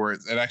thing here where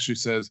it actually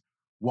says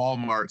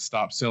Walmart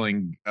stopped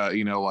selling,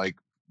 like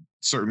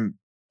certain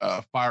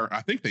fire.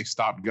 I think they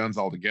stopped guns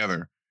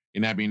altogether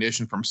and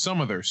ammunition from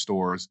some of their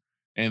stores.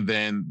 And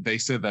then they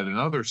said that in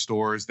other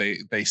stores,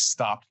 they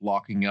stopped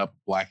locking up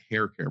black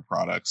hair care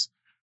products.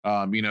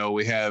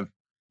 We have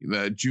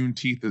the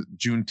Juneteenth.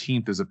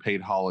 Juneteenth is a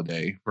paid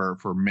holiday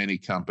for many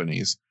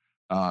companies.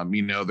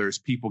 There's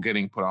people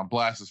getting put on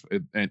blast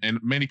and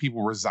many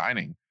people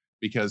resigning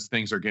because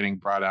things are getting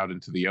brought out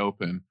into the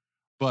open.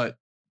 But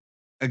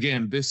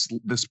again, this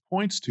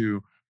points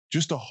to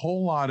just a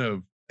whole lot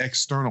of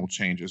external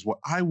changes. What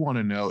I want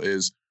to know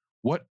is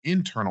what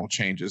internal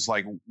changes,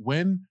 like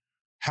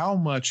how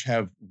much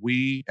have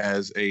we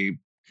as a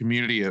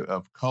community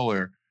of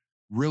color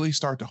really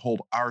start to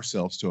hold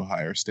ourselves to a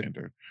higher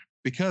standard?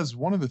 Because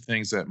one of the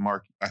things that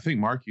I think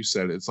Mark, you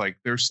said, it's like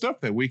there's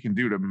stuff that we can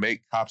do to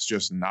make cops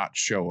just not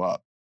show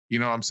up. You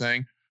know what I'm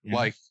saying? Yeah.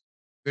 Like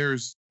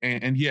there's,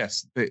 and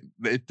yes,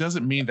 it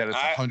doesn't mean that it's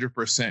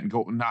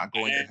 100% not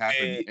going to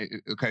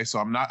happen. Okay, so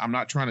I'm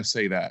not trying to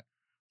say that,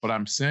 but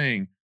I'm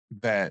saying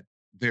that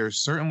there's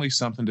certainly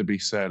something to be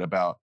said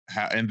about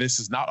how, and this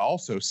is not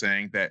also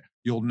saying that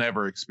you'll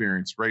never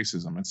experience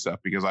racism and stuff,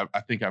 because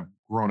I think I've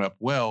grown up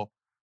well,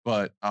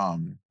 but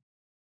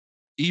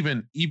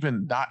even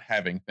not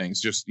having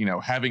things, just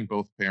having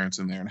both parents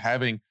in there and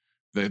having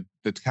the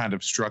kind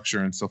of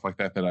structure and stuff like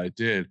that I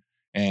did,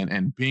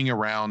 and being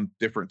around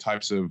different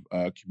types of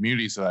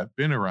communities that I've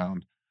been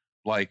around,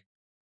 like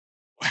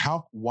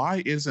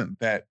why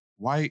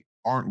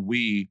aren't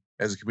we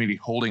as a community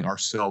holding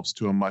ourselves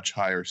to a much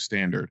higher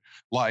standard?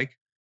 Like,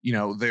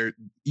 there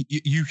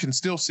you can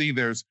still see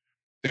there's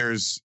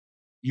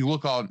you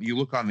look on the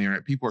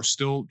internet, people are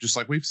still, just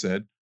like we've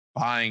said,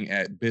 buying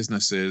at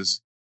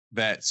businesses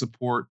that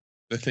support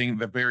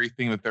the very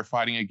thing that they're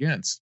fighting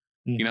against.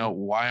 Mm-hmm.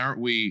 Why aren't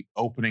we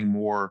opening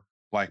more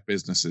black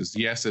businesses?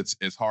 Yes,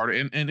 it's hard.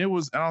 And I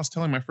was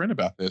telling my friend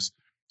about this.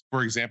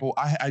 For example,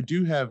 I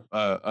do have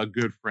a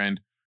good friend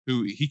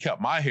who, he cut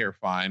my hair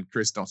fine.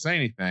 Kris, don't say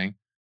anything.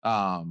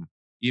 And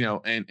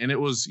it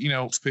was,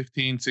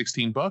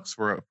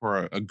 $15-$16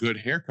 for a good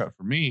haircut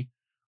for me.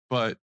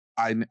 But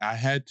I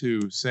had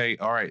to say,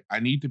 all right,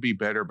 I need to be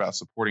better about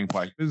supporting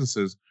black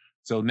businesses.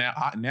 So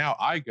now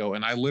I go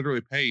and I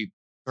literally pay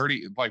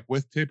 30, like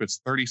with tip, it's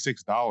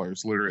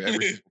 $36 literally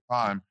every single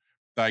time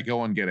that I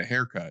go and get a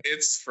haircut.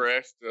 It's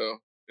fresh though.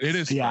 It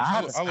is.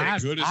 Yeah, fresh. I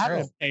look good as hell. I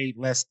haven't paid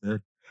less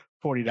than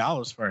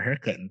 $40 for a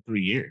haircut in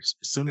 3 years.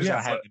 As soon as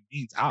I have the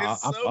means, I'll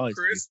so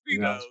crispy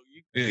though.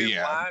 You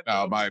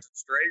can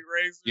straight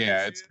razor.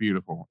 Yeah, it's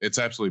beautiful. It's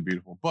absolutely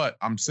beautiful. But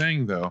I'm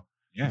saying though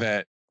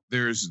that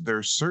there's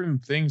certain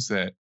things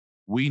that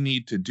we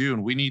need to do,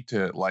 and we need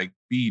to like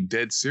be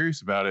dead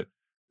serious about it,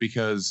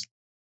 because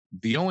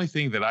the only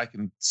thing that I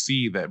can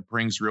see that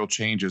brings real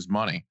change is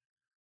money.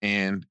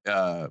 And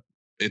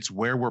it's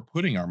where we're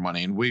putting our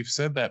money. And we've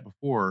said that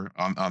before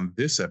on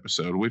this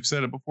episode. We've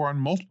said it before on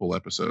multiple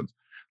episodes.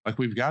 Like,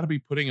 we've got to be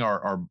putting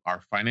our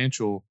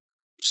financial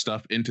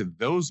stuff into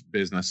those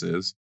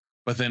businesses,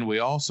 but then we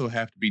also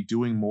have to be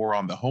doing more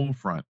on the home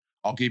front.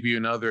 I'll give you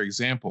another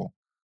example.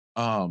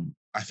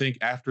 I think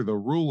after the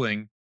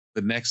ruling,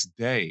 the next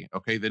day,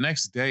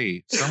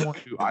 someone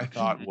who I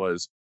thought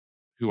was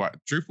who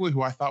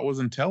I thought was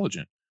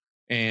intelligent,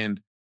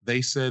 and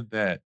they said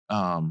that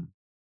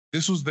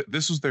this was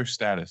their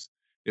status.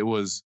 It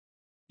was,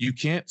 you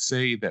can't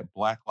say that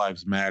Black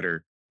Lives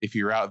Matter if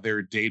you're out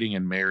there dating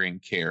and marrying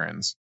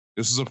Karens.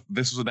 This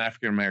was an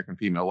African American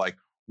female. Like,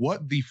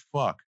 what the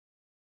fuck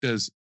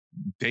does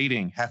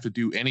dating have to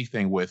do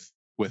anything with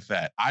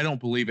that? I don't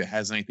believe it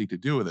has anything to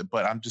do with it.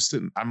 But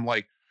I'm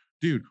like,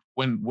 dude,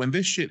 when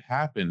this shit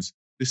happens,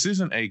 this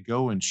isn't a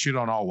go and shit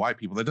on all white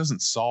people. That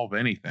doesn't solve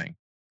anything.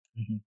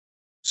 Mm-hmm.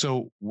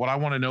 So what I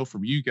want to know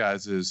from you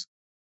guys is,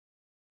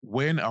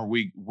 when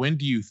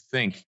do you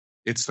think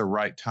it's the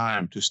right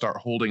time to start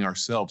holding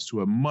ourselves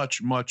to a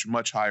much, much,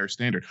 much higher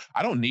standard?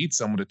 I don't need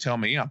someone to tell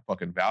me I'm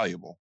fucking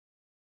valuable.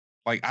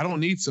 Like, I don't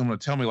need someone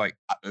to tell me, like,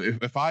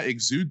 if I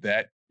exude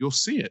that, you'll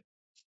see it.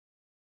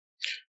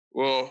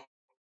 Well,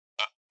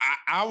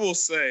 I will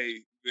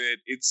say that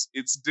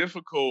it's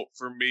difficult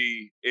for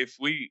me if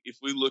we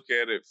look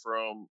at it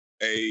from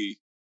a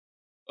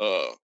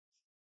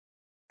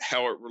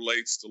how it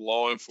relates to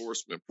law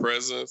enforcement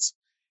presence.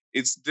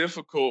 It's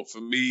difficult for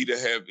me to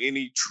have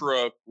any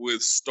truck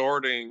with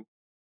starting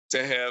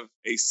to have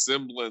a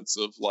semblance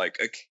of like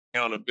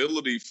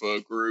accountability for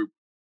a group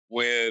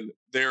when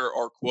there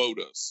are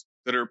quotas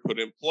that are put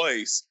in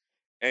place.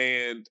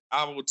 And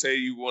I will tell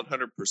you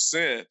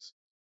 100%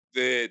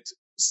 that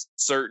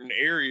certain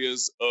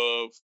areas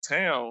of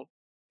town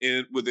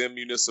within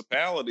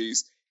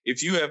municipalities,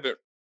 if you haven't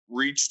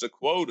reached a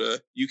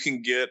quota, you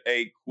can get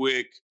a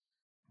quick,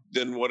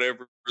 then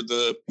whatever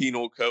the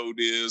penal code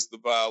is, the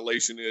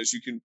violation is,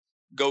 you can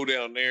go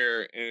down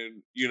there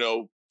and,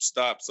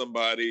 stop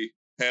somebody,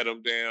 pat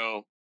them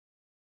down,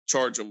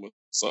 charge them with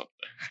something.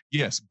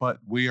 Yes, but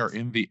we are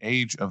in the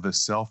age of the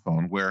cell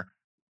phone where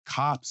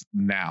cops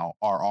now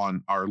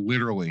are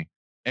literally,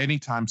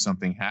 anytime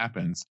something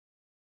happens,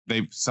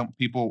 some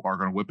people are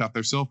going to whip out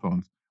their cell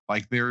phones.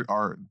 Like,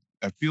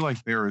 I feel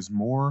like there is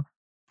more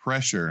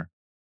pressure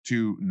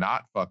to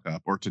not fuck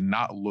up or to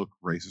not look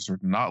racist or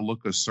to not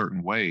look a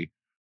certain way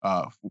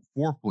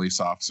for police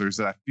officers,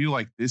 that I feel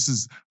like this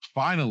is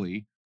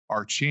finally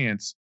our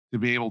chance to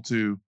be able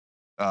to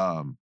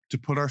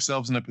put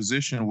ourselves in a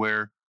position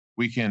where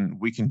we can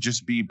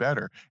just be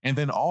better. And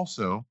then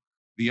also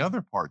the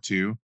other part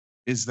too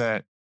is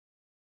that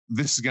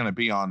this is going to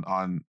be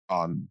on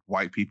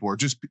white people or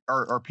just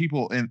or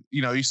people. And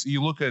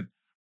you look at,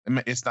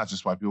 it's not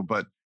just white people,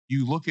 but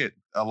you look at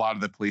a lot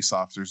of the police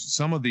officers.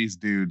 Some of these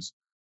dudes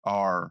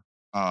are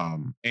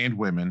and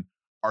women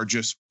are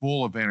just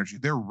full of energy.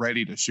 They're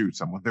ready to shoot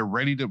someone. They're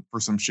ready for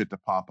some shit to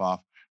pop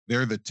off.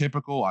 They're the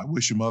typical "I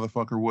wish a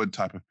motherfucker would"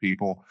 type of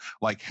people.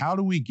 Like, how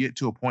do we get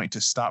to a point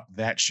to stop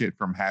that shit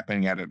from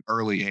happening at an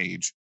early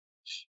age?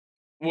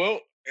 Well,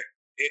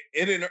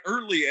 at an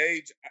early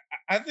age,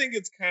 I think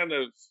it's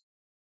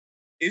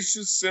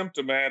just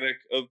symptomatic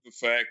of the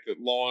fact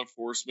that law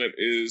enforcement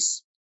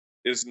is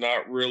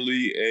not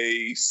really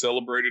a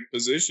celebrated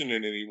position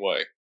in any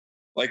way.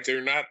 Like,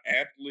 they're not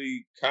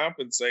aptly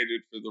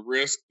compensated for the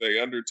risk they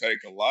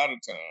undertake a lot of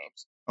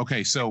times.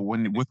 Okay, so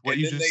with what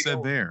you just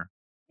said there.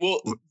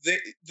 Well,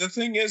 the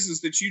thing is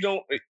that you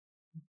don't.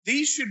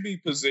 These should be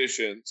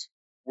positions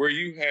where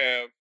you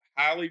have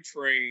highly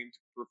trained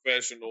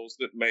professionals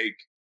that make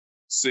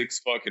six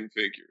fucking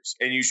figures,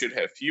 and you should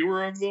have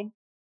fewer of them,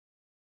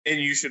 and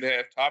you should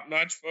have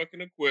top-notch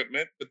fucking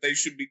equipment, but they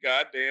should be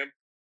goddamn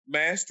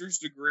master's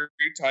degree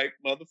type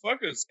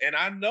motherfuckers. And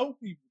I know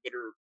people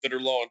that are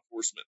law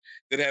enforcement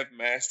that have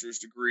master's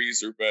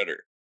degrees or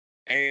better,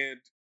 and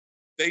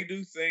they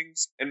do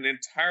things in an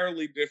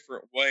entirely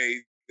different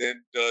way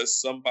than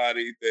does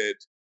somebody that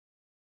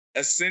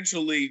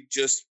essentially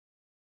just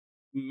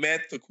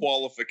met the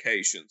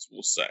qualifications,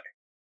 we'll say.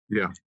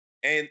 Yeah.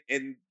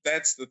 And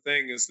that's the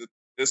thing, is that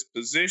this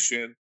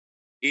position,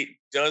 it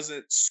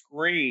doesn't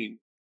screen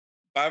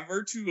by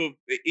virtue of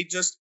it.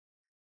 Just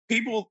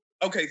people.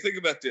 Okay, think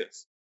about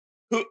this.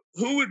 Who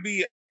would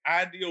be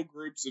ideal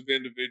groups of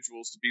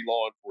individuals to be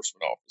law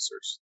enforcement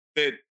officers?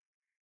 That,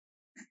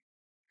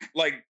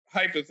 like,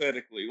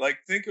 hypothetically, like,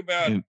 think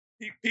about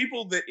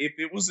people that, if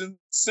it was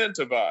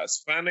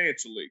incentivized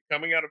financially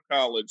coming out of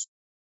college,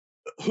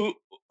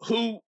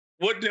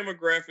 what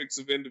demographics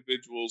of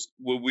individuals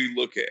would we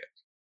look at?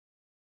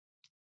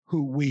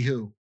 Who we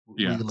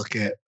look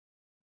at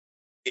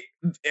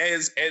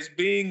as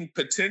being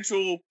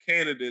potential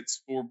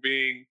candidates for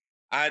being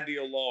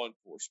ideal law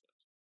enforcement?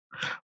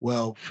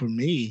 Well, for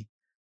me,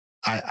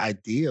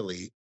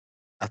 ideally,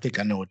 I think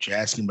I know what you're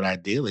asking, but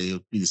ideally, it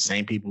would be the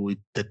same people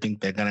that think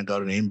they're going to go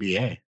to the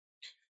NBA.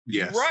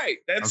 Yes. Right.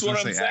 That's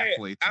what I'm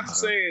saying. I'm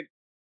saying,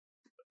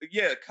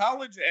 yeah,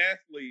 college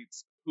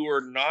athletes who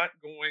are not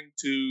going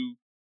to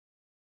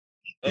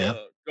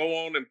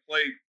go on and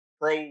play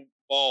pro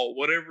ball,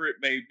 whatever it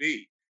may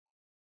be.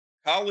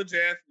 College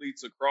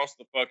athletes across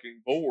the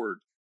fucking board,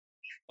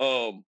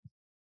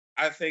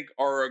 I think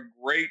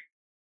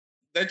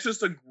that's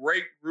just a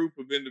great group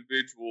of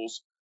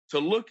individuals to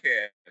look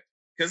at,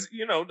 because,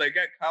 they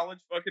got college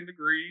fucking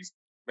degrees.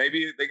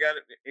 Maybe they got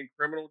it in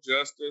criminal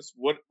justice,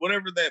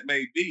 whatever that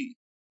may be.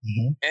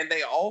 Mm-hmm. And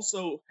they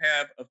also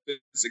have a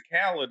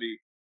physicality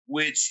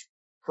which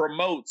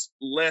promotes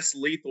less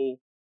lethal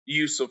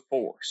use of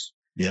force.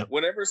 Yep.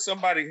 Whenever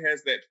somebody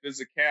has that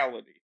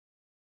physicality,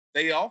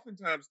 they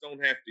oftentimes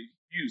don't have to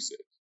use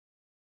it.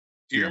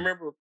 Do you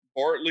remember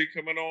Bartley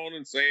coming on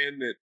and saying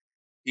that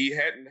he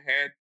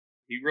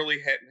really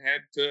hadn't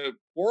had to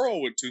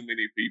quarrel with too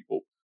many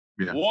people?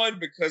 Yeah. One,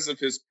 because of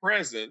his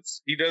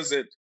presence, he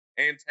doesn't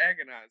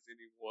antagonize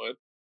anyone,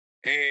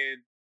 and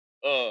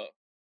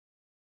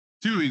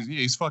two,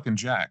 he's fucking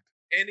jacked,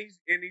 and he's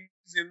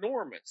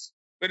enormous.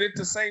 But at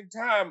the same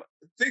time,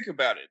 think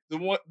about it: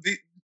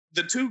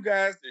 the two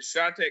guys that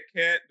shot that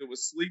cat that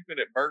was sleeping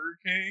at Burger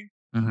King.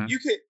 Mm-hmm.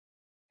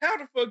 How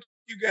the fuck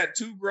you got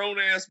two grown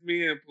ass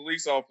men,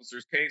 police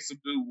officers, can't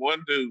subdue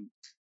one dude?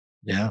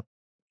 Yeah.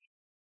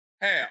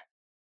 How?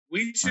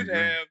 We should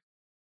have,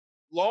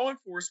 law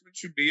enforcement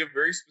should be a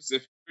very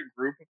specific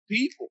group of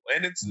people,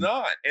 and it's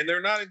not, and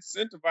they're not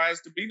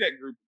incentivized to be that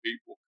group of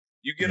people.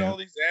 You get all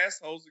these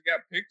assholes that got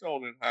picked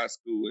on in high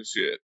school and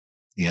shit.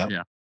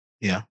 Yeah.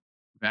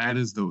 That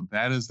is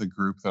the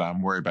group that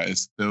I'm worried about.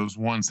 It's those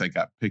ones that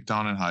got picked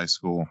on in high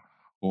school,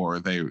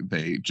 or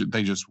they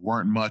just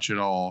weren't much at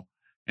all,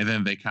 and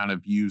then they kind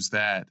of use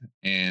that,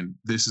 and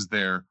this is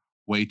their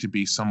way to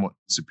be somewhat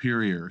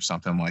superior or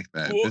something like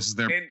that. Well, this is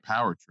their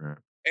power trip.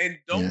 And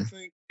don't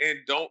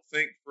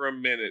think for a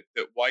minute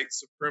that white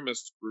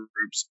supremacist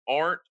groups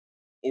aren't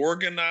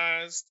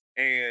organized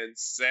and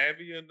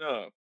savvy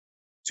enough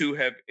to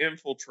have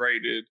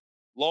infiltrated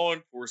law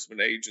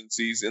enforcement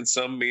agencies in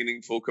some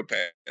meaningful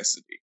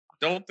capacity.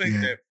 Don't think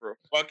that for a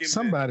fucking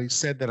Somebody minute.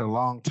 said that a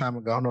long time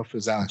ago. I don't know if it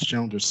was Alex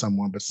Jones or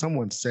someone, but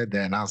someone said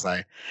that, and I was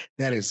like,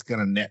 that's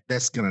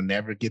gonna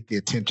never get the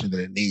attention that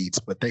it needs.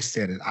 But they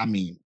said it,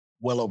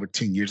 well over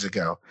 10 years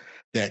ago,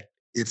 that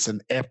it's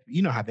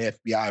you know how the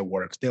FBI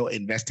works. They'll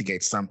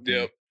investigate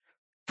something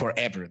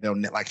forever.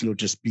 It'll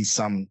just be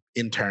some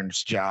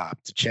intern's job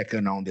to check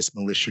in on this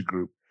militia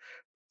group.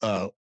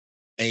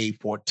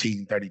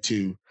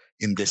 A1432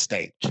 in this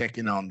state,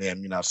 checking on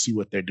them, see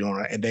what they're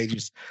doing. And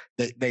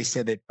they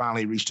said they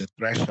finally reached a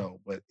threshold,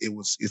 but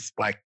it's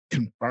like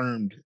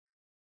confirmed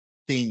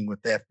thing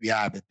with the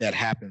FBI that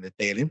happened, that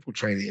they had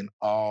infiltrated in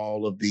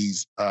all of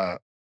these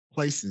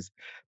places.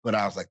 But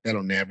I was like,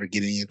 that'll never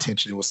get any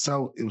attention. It was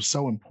so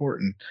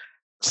important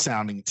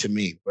sounding to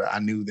me, but I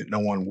knew that no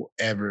one will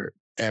ever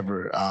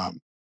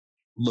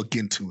look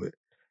into it.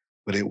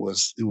 But it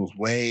was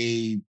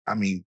way,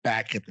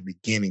 back at the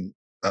beginning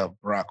of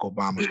Barack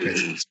Obama's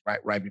presidency,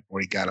 right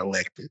before he got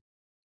elected.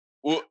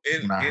 Well,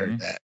 when I heard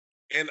that.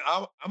 And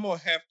I'm gonna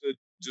have to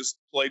just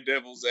play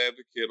devil's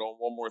advocate on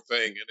one more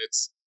thing, and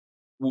it's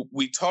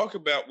we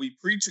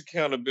preach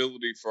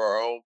accountability for our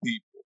own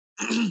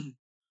people,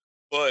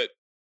 but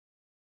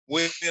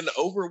when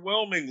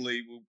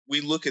overwhelmingly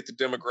we look at the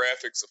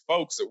demographics of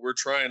folks that we're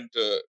trying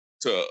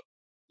to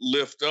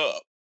lift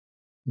up,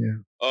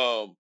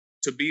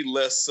 to be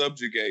less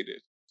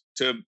subjugated,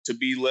 to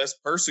be less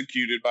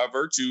persecuted by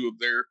virtue of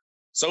their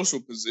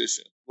social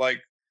position.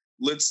 Like,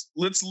 let's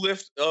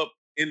lift up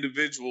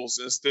individuals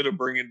instead of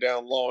bringing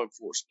down law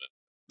enforcement.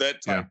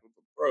 That type of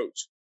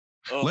approach.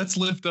 Let's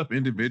lift up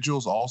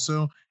individuals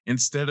also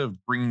instead of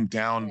bringing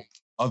down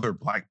other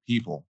Black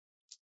people.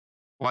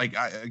 Like,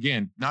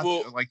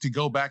 to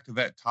go back to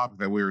that topic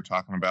that we were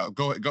talking about.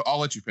 Go. I'll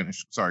let you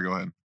finish. Sorry, go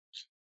ahead.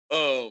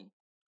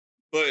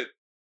 But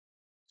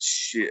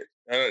shit,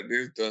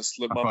 it does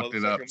slip my fucked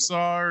it up.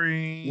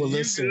 Sorry. Well,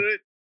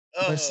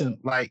 listen.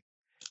 Like,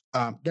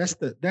 that's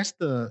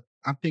the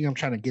I think I'm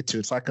trying to get to.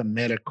 It's like a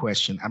meta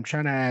question. I'm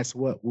trying to ask,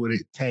 what would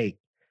it take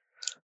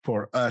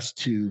for us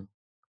to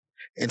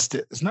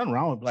instead? There's nothing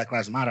wrong with Black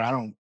Lives Matter. I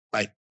don't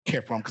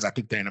care for them because I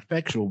think they're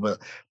ineffectual.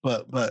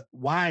 But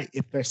why,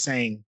 if they're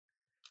saying,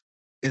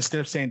 instead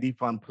of saying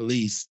defund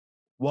police,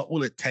 what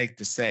will it take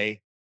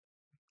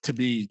to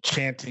be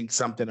chanting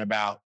something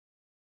about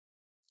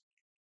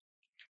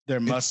there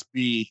must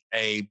be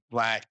a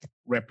Black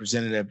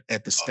representative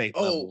at the state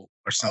level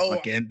or something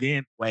like that?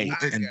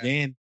 And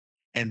then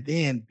and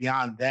then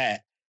beyond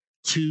that,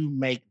 to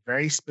make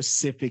very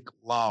specific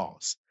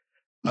laws.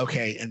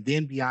 Okay, and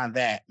then beyond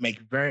that,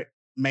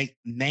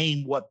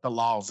 name what the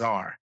laws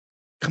are.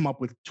 Come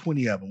up with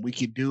 20 of them. We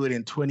could do it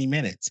in 20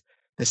 minutes.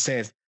 That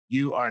says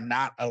you are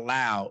not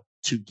allowed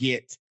to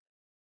get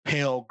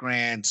Pell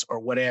Grants or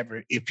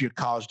whatever if your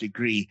college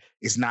degree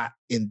is not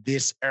in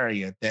this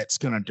area that's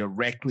going to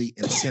directly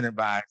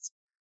incentivize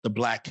the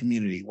Black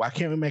community. Why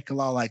can't we make a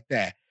law like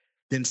that?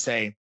 Then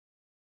say,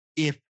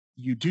 if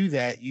you do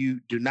that, you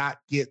do not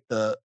get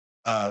the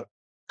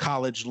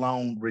college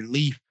loan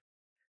relief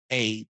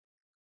aid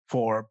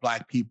for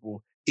Black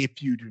people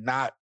if you do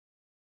not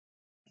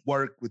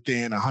work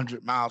within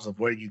 100 miles of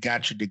where you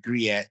got your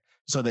degree at,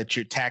 so that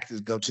your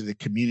taxes go to the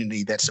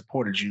community that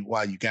supported you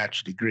while you got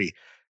your degree.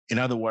 In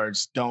other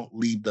words, don't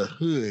leave the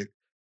hood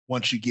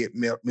once you get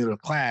middle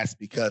class,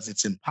 because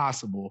it's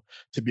impossible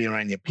to be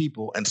around your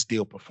people and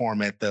still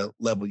perform at the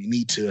level you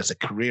need to as a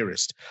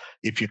careerist.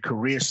 If your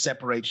career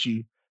separates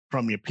you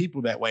from your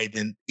people that way,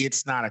 then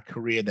it's not a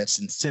career that's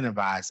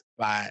incentivized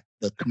by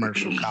the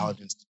commercial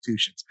college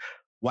institutions.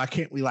 Why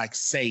can't we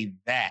say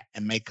that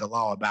and make a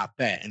law about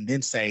that, and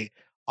then say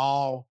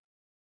all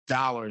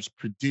dollars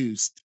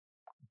produced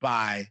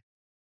by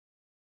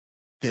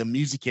the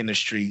music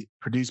industry,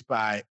 produced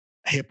by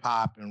hip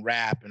hop and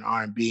rap and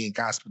R&B and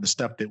gospel, the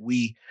stuff that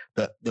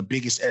the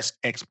biggest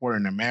exporter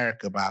in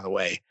America, by the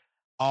way,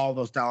 all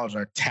those dollars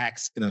are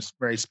taxed in a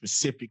very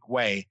specific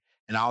way,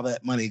 and all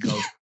that money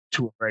goes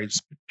to a very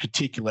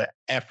particular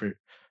effort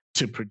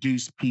to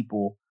produce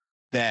people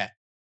that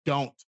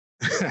don't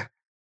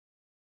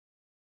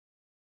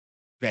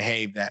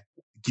behave, that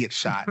get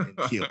shot and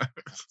killed.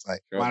 It's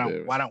like,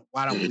 why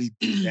don't we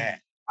do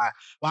that?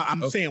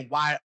 I'm saying,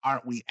 why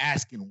aren't we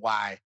asking,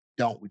 why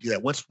don't we do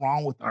that? What's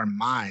wrong with our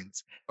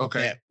minds?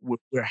 Okay, that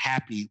we're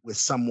happy with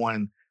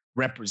someone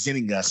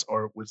representing us,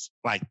 or with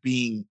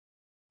being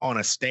on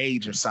a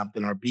stage or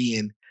something, or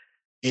being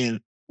in.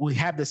 We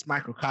have this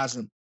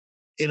microcosm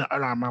in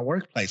my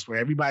workplace where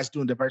everybody's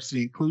doing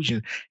diversity and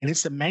inclusion, and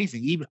it's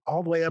amazing. Even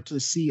all the way up to the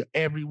CEO,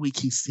 every week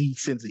he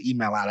sends an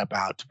email out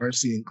about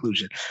diversity and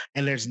inclusion,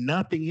 and there's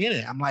nothing in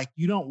it. I'm like,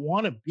 you don't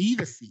want to be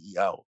the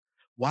CEO.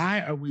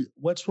 Why are we?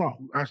 What's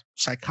wrong? Our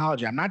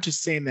psychology. I'm not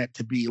just saying that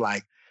to be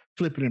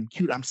flippant and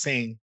cute. I'm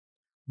saying,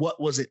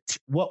 what will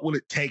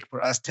it take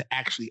for us to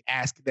actually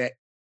ask that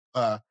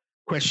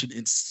question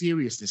in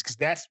seriousness? Because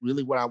that's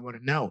really what I want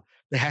to know.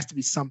 There has to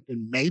be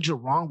something major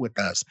wrong with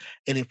us.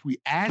 And if we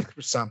ask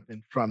for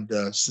something from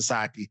the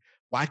society,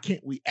 why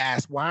can't we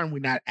ask? Why aren't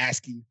we not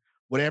asking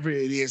whatever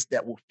it is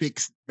that will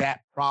fix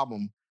that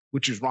problem,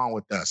 which is wrong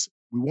with us?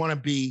 We want to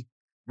be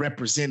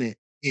represented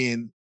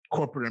in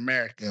corporate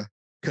America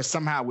because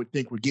somehow we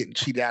think we're getting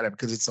cheated out of it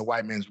because it's a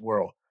white man's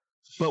world.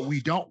 But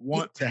we don't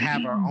want to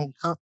have our own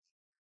company.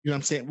 You know what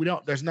I'm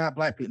saying? There's not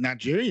Black people.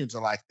 Nigerians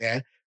are like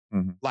that.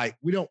 Mm-hmm.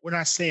 We're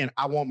not saying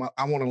I want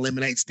a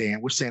lemonade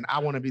stand. We're saying I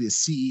want to be the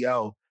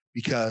CEO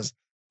because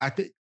I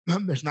think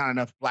there's not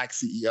enough Black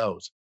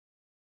CEOs.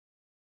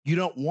 You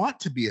don't want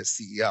to be a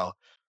CEO.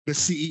 the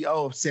CEO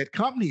of said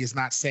company is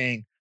not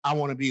saying, I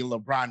want to be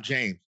LeBron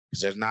James,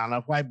 because there's not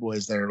enough white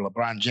boys that are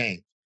LeBron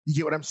James. You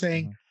get what I'm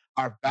saying?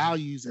 Mm-hmm. Our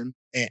values and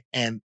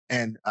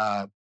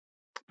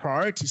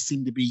priorities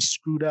seem to be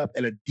screwed up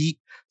at a deep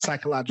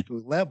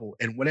psychological level.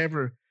 And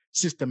whatever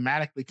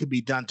systematically could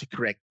be done to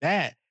correct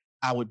that,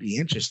 I would be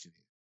interested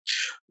in.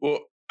 Well,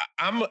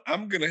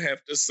 I'm gonna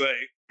have to say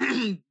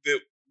that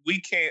we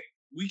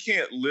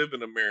can't live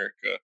in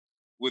America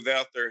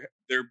without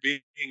there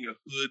being a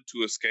hood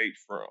to escape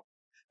from.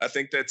 I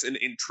think that's an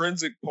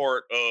intrinsic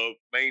part of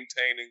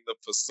maintaining the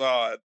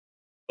facade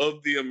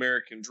of the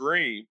American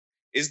dream,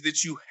 is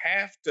that you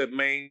have to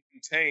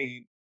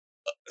maintain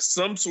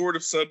some sort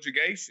of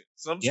subjugation.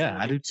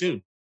 I do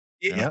too.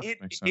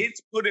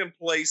 It's put in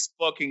place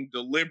fucking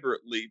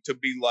deliberately to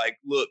be like,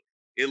 look,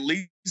 at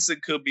least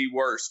it could be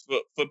worse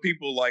for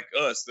people like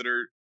us that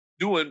are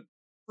doing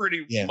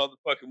pretty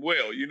motherfucking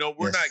well. You know,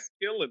 we're not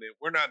killing it.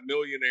 We're not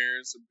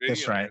millionaires or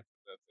billionaires. That's right.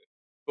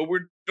 But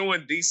we're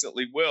doing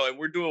decently well, and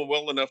we're doing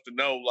well enough to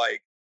know,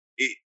 like,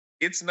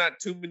 it's not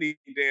too many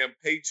damn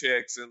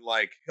paychecks and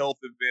like health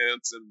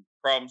events and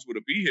problems with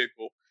a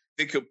vehicle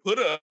that could put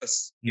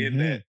us in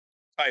that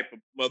type of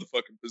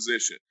motherfucking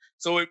position.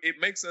 So it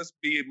makes us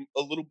be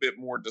a little bit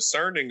more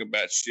discerning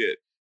about shit.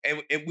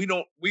 And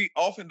we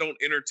often don't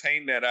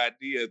entertain that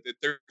idea that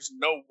there's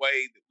no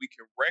way that we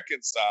can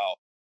reconcile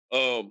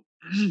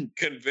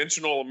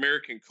conventional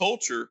American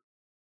culture,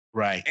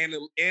 right,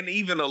 and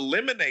even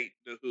eliminate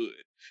the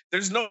hood.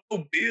 There's no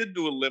bid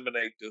to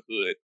eliminate the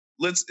hood.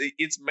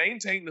 It's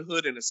maintain the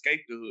hood and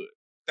escape the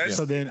hood.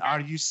 So then,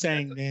 are you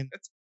saying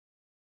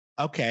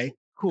okay,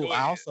 cool.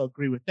 I also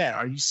agree with that.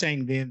 Are you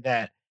saying then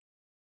that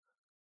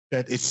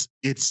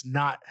it's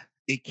not,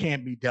 it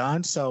can't be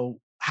done? So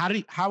how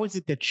is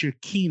it that you're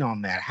keen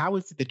on that? How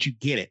is it that you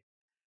get it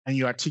and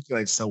you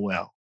articulate so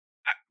well?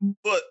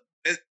 But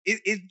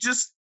it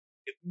just,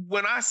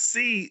 when I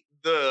see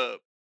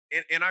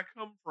and I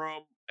come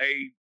from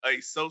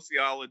a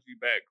sociology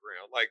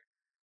background, like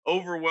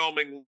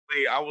overwhelmingly,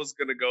 I was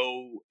going to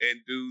go and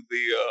do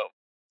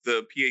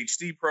the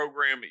PhD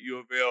program at U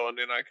of L, and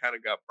then I kind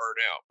of got burnt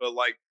out. But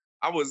like,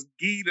 I was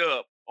geeked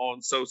up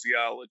on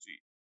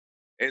sociology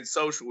and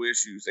social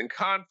issues and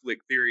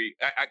conflict theory.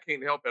 I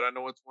can't help it. I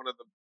know it's one of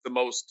the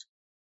most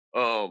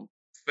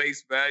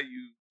face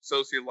value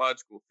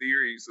sociological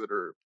theories that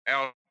are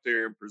out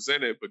there and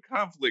presented, but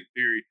conflict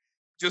theory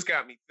just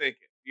got me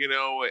thinking, you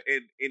know,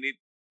 and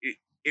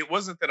it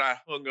wasn't that I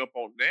hung up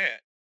on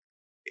that.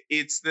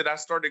 It's that I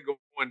started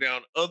going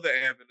down other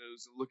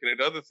avenues and looking at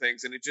other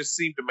things, and it just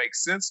seemed to make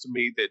sense to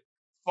me that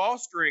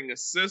fostering a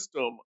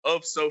system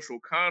of social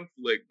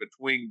conflict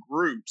between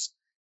groups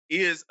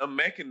is a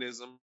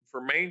mechanism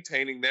for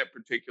maintaining that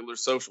particular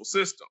social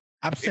system.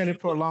 I've said it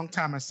for a long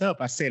time myself.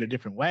 I say it a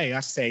different way. I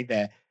say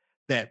that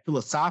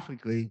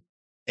philosophically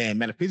and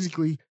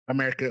metaphysically,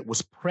 America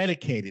was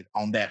predicated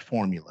on that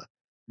formula.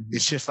 Mm-hmm.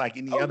 It's just like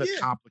any other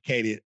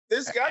complicated.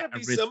 There's got to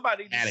be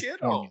somebody to shit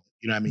formula, on.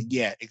 You know what I mean?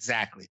 Yeah,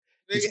 exactly.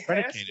 It's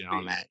predicated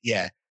on that.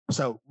 Yeah.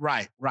 So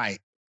right.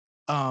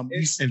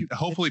 And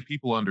hopefully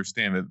people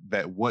understand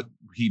that what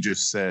he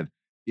just said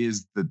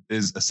is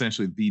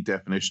essentially the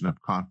definition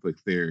of conflict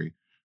theory.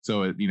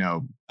 So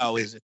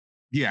is it?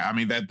 Yeah, I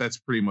mean that's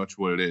pretty much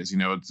what it is. You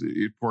know,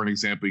 for an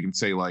example, you can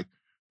say like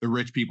the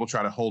rich people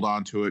try to hold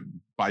on to it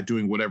by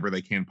doing whatever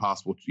they can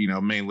possible. You know,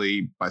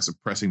 mainly by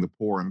suppressing the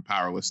poor and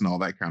powerless and all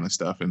that kind of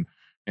stuff. And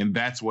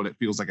that's what it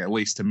feels like, at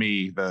least to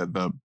me,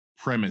 the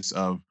premise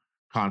of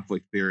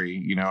conflict theory.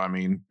 You know, I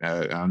mean,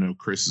 I know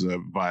Kris is a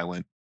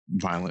violent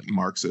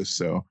Marxist,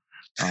 so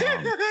that's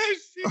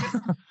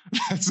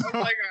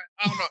like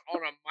on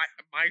a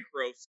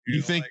micro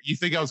scale. You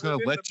think I was going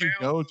to let you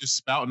go just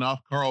spouting off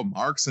Karl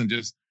Marx and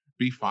just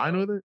be fine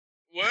with it?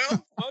 Well,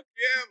 fuck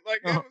yeah,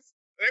 like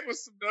that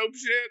was some dope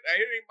shit.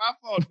 It ain't my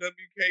fault.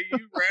 WKU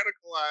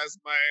radicalized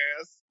my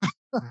ass.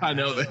 I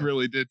know they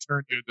really did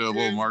turn you into a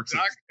little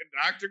Marxist.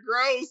 Dr.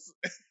 Gross.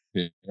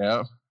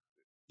 Yeah.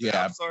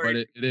 Yeah, but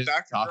it is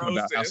Dr. talking Gross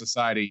about how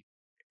society.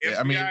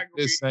 I mean, it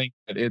is saying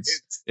that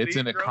it's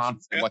in a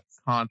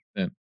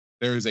constant.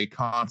 There is a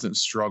constant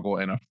struggle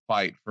and a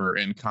fight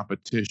and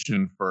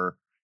competition for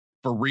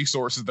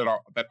resources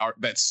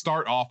that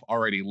start off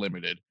already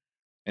limited,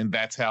 and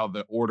that's how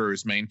the order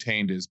is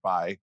maintained, is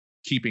by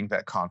keeping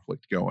that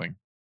conflict going.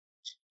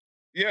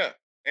 Yeah,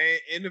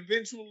 and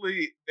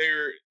eventually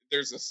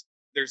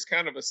there's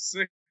kind of a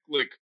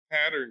cyclic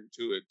pattern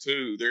to it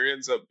too. There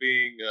ends up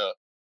being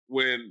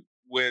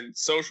when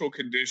social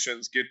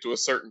conditions get to a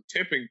certain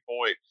tipping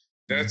point,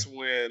 that's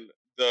when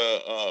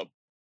the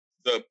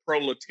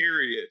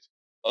proletariat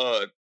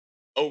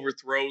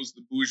overthrows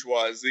the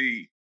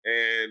bourgeoisie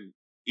and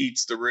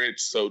eats the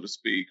rich, so to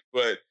speak.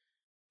 But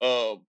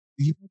the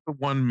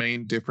one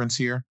main difference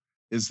here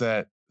is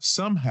that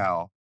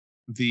somehow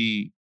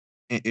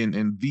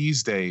in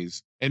these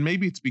days, and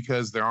maybe it's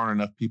because there aren't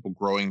enough people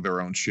growing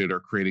their own shit or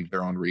creating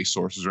their own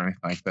resources or anything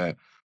like that,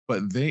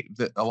 but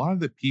a lot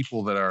of the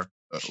people that are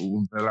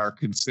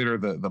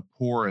considered the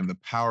poor and the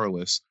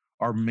powerless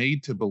are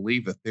made to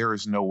believe that there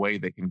is no way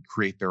they can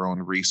create their own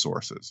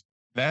resources.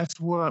 That's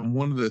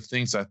one of the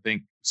things I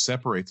think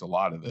separates a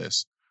lot of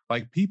this.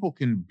 Like, people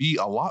can be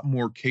a lot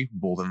more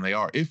capable than they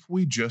are if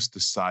we just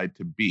decide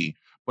to be,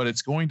 but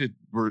it's going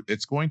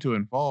to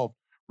involve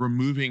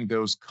removing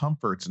those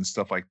comforts and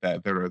stuff like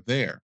that that are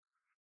there.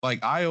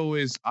 Like,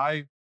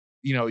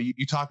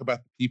 you talk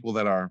about the people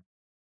that are,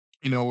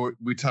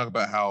 we talk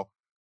about how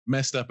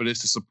messed up it is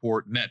to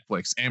support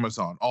Netflix,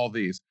 Amazon, all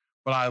these.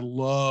 But I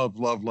love,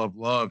 love, love,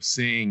 love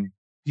seeing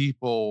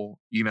people,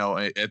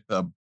 at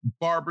the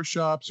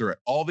barbershops or at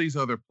all these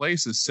other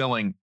places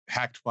selling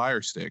hacked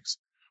Fire Sticks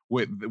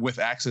with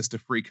access to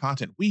free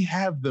content. We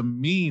have the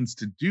means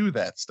to do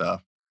that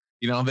stuff.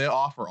 They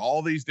offer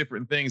all these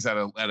different things at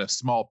a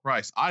small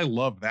price. I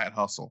love that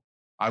hustle.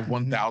 I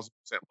 1000%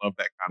 love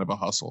that kind of a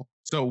hustle.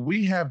 So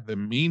we have the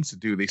means to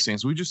do these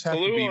things. We just have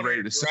to be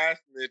ready to dry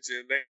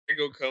snitching. They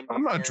go come.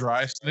 I'm not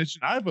dry snitching.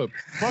 I have a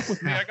fuck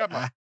with me. I got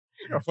a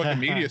fucking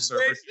media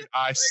service.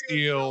 I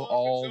steal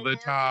all the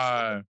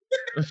time.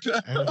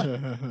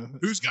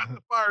 Who's got the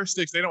Fire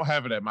Sticks? They don't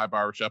have it at my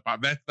barbershop.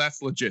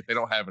 That's legit. They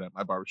don't have it at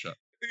my barbershop.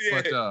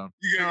 Yeah, but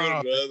you gotta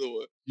go to the other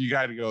one. You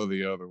got to go to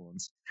the other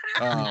ones.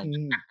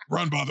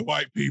 Run by the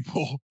white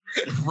people.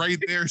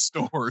 Raid their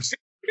stores.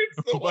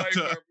 It's the white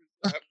barbershop.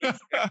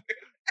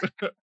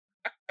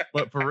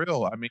 But for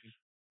real, I mean,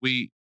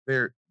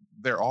 there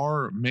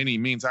are many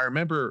means. I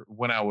remember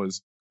when I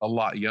was a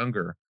lot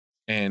younger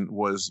and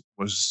was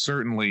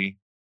certainly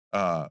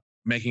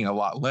making a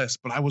lot less,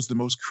 but I was the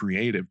most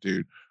creative,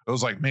 dude. I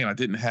was like, man, I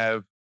couldn't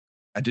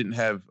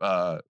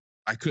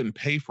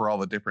pay for all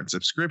the different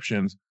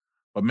subscriptions.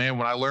 But man,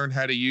 when I learned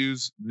how to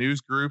use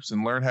news groups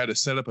and learned how to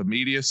set up a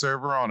media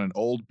server on an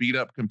old beat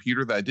up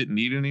computer that I didn't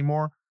need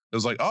anymore, it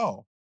was like,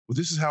 oh, well,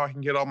 this is how I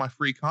can get all my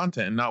free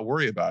content and not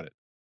worry about it.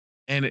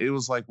 And it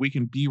was like, we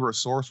can be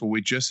resourceful. We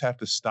just have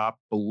to stop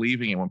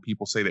believing it when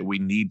people say that we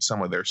need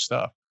some of their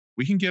stuff.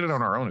 We can get it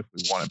on our own if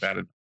we want it bad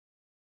enough.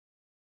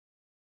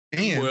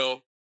 And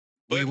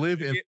we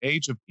live in the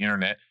age of the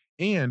internet.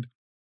 And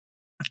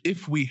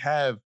if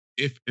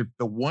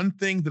the one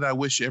thing that I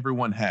wish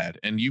everyone had,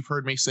 and you've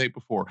heard me say it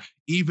before,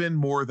 even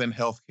more than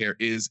healthcare,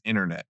 is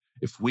internet.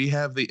 If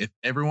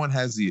everyone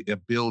has the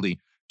ability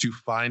to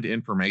find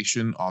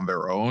information on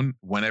their own,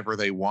 whenever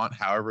they want,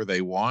 however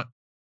they want,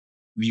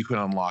 you can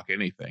unlock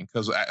anything.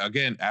 Because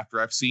again,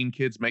 after I've seen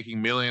kids making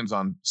millions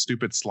on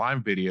stupid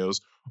slime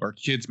videos or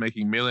kids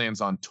making millions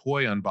on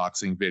toy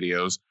unboxing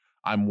videos,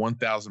 I'm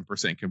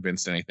 1000%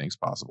 convinced anything's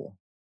possible.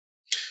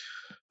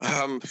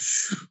 On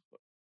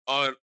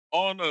a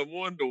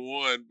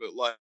 1-to-1, but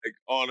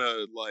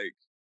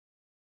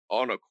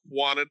on a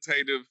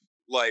quantitative,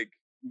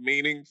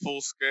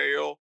 meaningful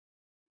scale,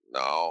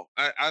 no.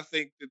 I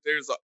think that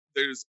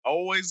there's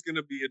always going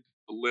to be a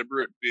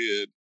deliberate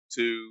bid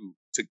to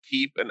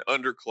keep an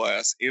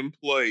underclass in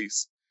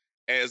place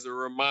as a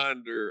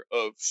reminder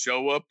of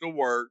show up to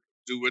work,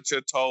 do what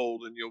you're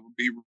told, and you'll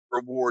be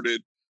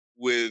rewarded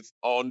with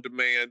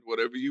on-demand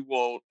whatever you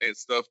want and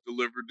stuff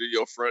delivered to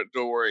your front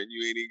door, and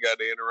you ain't even got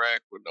to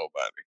interact with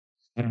nobody.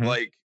 Mm-hmm.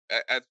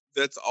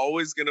 That's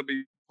always going to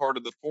be part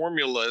of the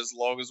formula as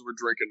long as we're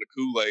drinking the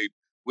Kool-Aid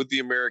with the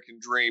American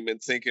dream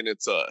and thinking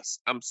it's us.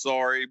 I'm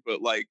sorry,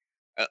 but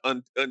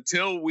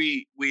until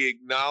we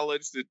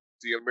acknowledge that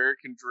the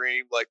American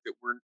dream, that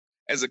we're,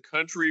 as a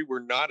country, we're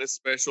not as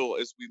special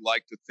as we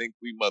like to think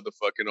we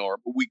motherfucking are,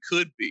 but we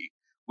could be.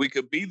 We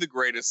could be the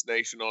greatest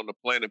nation on the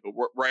planet, but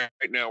right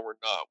now we're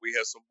not. We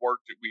have some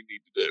work that we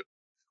need to do.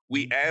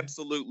 We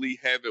absolutely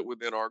have it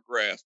within our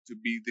grasp to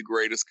be the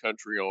greatest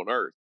country on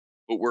earth,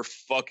 but we're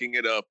fucking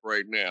it up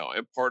right now.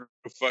 And part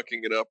of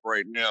fucking it up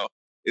right now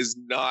is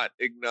not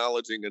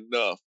acknowledging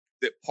enough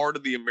that part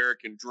of the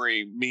American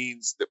dream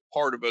means that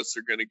part of us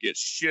are going to get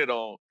shit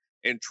on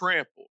and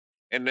trampled.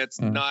 And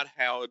that's not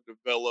how a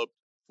developed,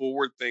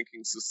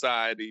 forward-thinking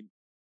society,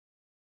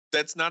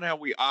 that's not how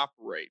we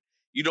operate.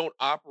 You don't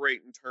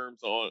operate in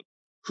terms on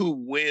who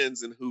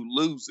wins and who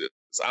loses.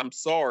 I'm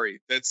sorry,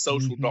 that's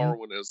social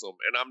Darwinism,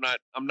 and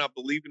I'm not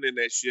believing in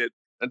that shit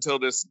until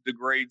this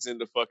degrades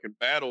into fucking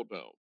Battle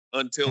Dome.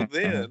 Until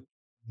then,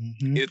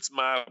 it's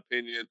my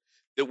opinion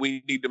that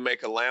we need to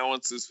make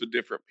allowances for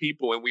different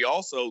people, and we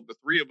also, the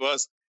three of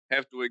us,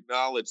 have to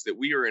acknowledge that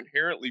we are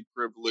inherently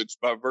privileged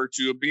by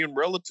virtue of being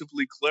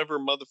relatively clever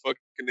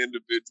motherfucking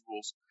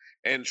individuals,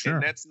 and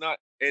that's not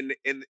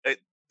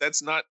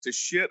that's not to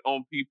shit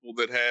on people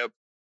that have,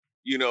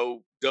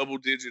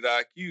 double-digit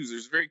IQs.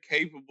 There's very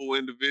capable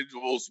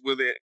individuals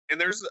with it, and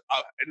there's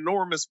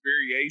enormous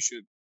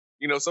variation.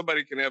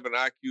 Somebody can have an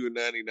IQ of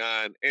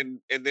 99,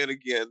 and then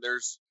again,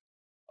 there's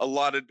a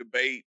lot of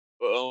debate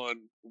on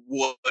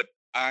what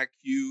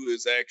IQ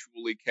is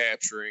actually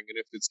capturing, and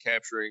if it's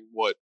capturing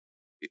what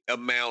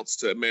amounts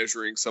to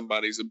measuring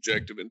somebody's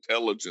objective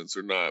intelligence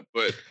or not.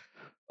 But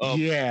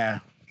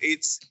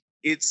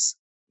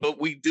but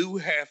we do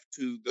have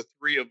to, the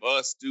three of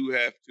us do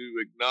have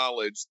to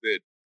acknowledge that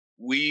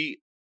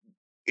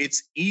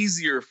it's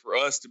easier for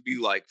us to be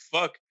like,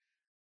 fuck,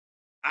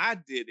 I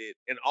did it,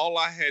 and all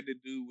I had to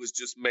do was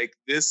just make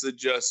this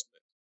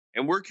adjustment.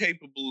 And we're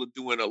capable of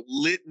doing a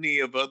litany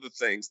of other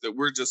things that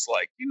we're just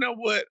like, you know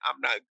what? I'm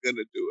not going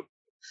to do it,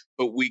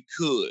 but we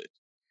could.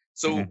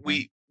 So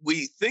we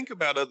think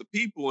about other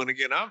people. And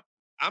again,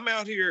 I'm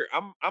out here.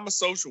 I'm a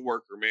social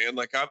worker, man.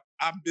 Like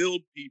I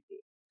build people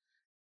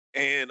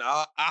and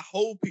I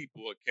hold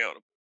people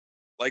accountable.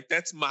 Like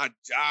that's my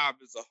job,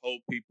 is to hold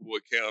people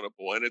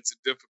accountable. And it's a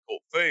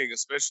difficult thing,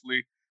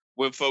 especially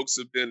when folks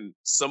have been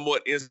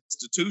somewhat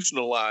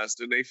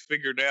institutionalized and they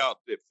figured out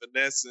that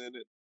finessing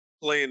and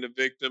playing the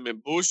victim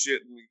and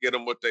bullshit and get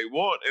them what they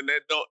want. And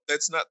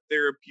that's not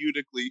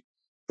therapeutically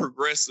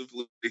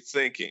progressively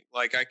thinking.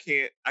 Like I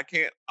can't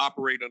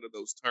operate under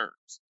those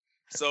terms.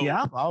 So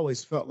yeah, I've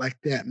always felt like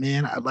that,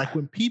 man. Like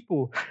when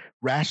people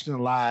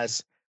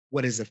rationalize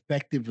what is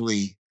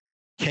effectively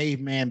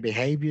caveman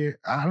behavior,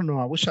 I don't know.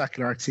 I wish I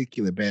could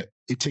articulate better,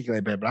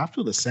 but I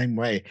feel the same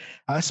way.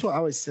 That's what I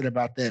always said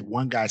about that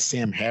one guy,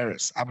 Sam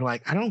Harris. I'm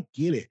like, I don't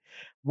get it.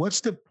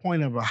 What's the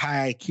point of a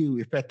high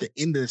IQ if at the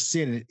end of the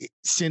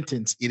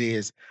sentence it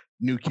is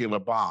nuclear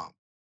bomb?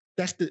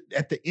 That's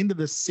at the end of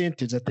the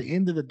sentence, at the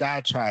end of the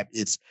diatribe,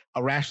 it's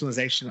a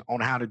rationalization on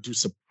how to do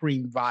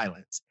supreme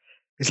violence.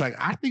 It's like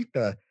I think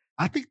the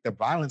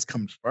violence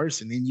comes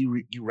first, and then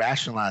you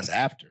rationalize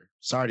after.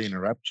 Sorry to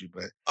interrupt you,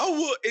 but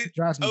it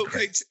drives me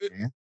crazy,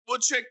 man. Well,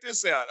 check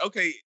this out.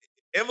 Okay,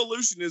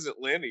 evolution isn't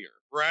linear,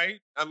 right?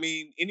 I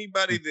mean,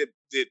 anybody that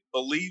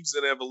believes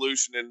in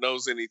evolution and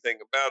knows anything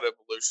about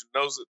evolution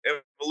knows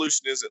that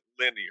evolution isn't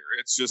linear.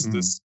 It's just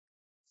this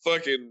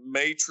fucking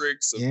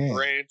matrix of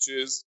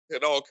branches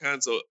and all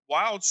kinds of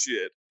wild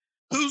shit.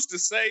 Who's to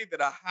say that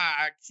a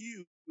high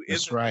IQ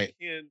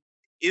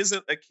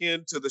isn't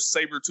akin to the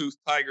saber-toothed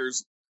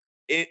tiger's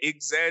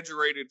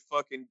exaggerated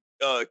fucking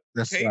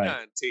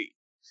canine teeth?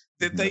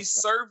 That they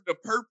served a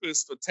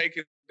purpose for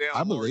taking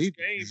down large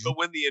game, but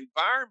when the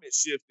environment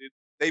shifted,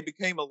 they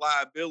became a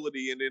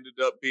liability and ended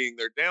up being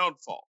their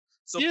downfall.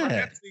 So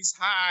perhaps these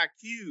high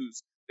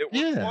IQs that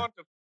we're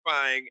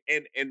quantifying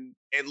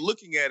and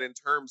looking at in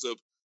terms of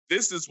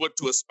this is what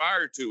to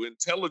aspire to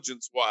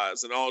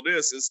intelligence-wise and all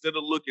this, instead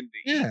of looking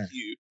to EQ,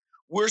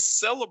 we're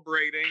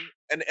celebrating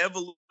an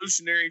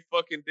evolutionary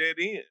fucking dead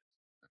end.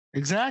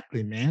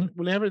 Exactly, man.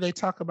 Whenever they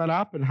talk about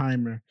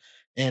Oppenheimer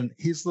and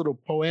his little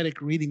poetic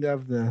reading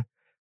of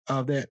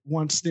that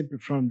one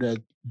snippet from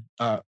the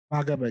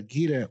Bhagavad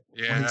Gita.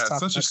 Yeah, it's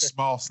such a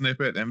small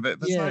snippet, and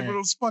that's not what I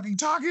was fucking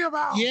talking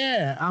about.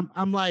 Yeah,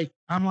 I'm like,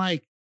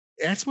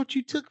 that's what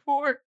you took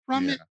for it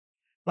from it.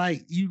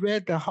 Like you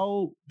read the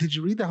whole? Did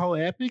you read the whole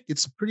epic?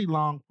 It's a pretty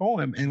long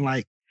poem,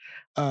 and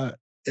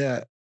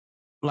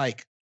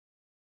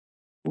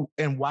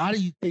and why do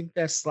you think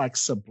that's like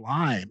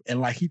sublime?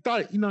 And like he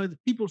thought,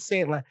 people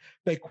say like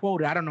they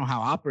quoted. I don't know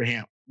how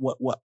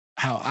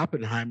how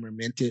Oppenheimer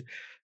meant it.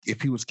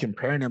 If he was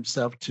comparing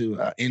himself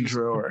to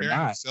Indra or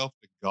not. Himself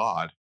to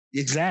God.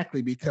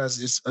 Exactly,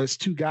 because it's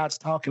two gods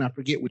talking. I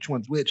forget which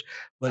one's which,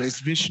 but it's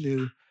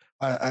Vishnu.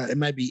 It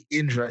might be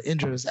Indra.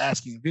 Indra is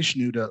asking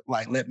Vishnu to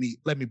like let me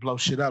blow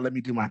shit up, let me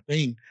do my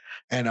thing,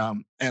 and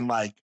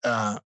then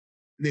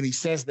he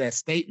says that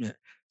statement.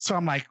 So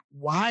I'm like,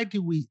 why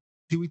do we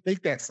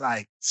think that's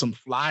like some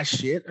fly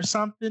shit or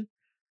something?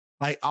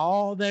 Like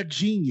all that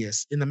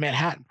genius in the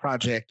Manhattan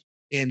Project,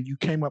 and you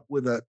came up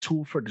with a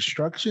tool for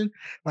destruction.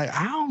 Like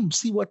I don't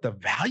see what the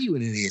value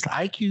in it is.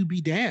 IQ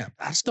be damned.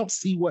 I just don't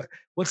see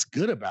what's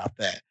good about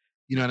that.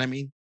 You know what I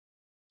mean?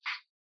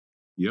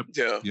 Yep.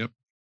 Yeah. Yep.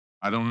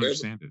 I don't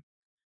understand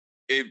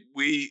it.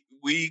 We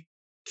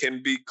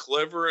can be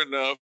clever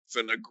enough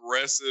and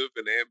aggressive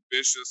and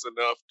ambitious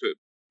enough to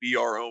be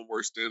our own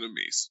worst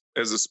enemies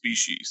as a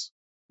species.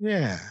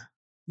 Yeah,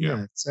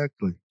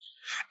 exactly.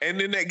 And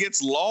then that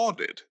gets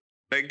lauded.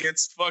 That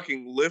gets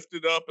fucking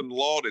lifted up and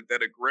lauded.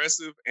 That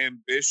aggressive,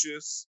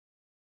 ambitious,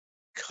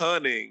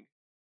 cunning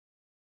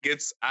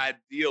gets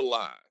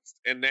idealized.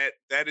 And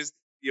that is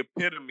the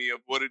epitome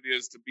of what it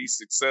is to be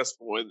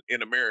successful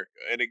in America.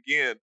 And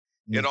again,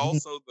 it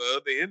also, the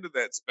other end of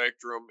that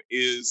spectrum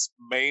is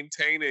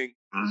maintaining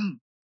a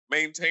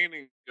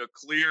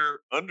clear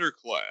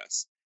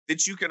underclass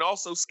that you can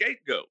also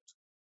scapegoat.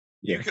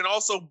 Yeah. You can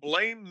also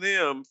blame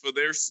them for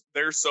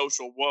their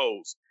social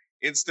woes,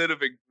 instead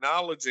of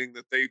acknowledging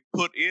that they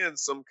put in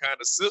some kind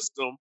of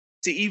system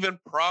to even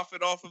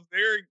profit off of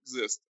their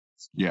existence.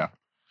 Yeah.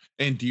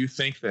 And do you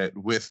think that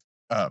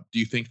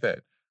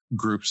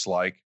groups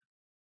like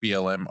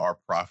BLM are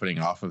profiting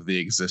off of the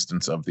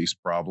existence of these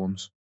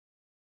problems?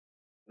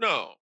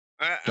 No.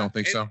 Don't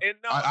think so?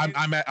 No,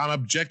 I'm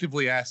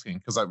objectively asking,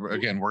 because we're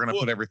going to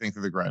put everything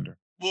through the grinder.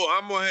 Well,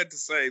 I'm going to have to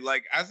say,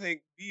 like, I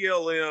think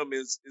BLM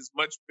is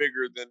much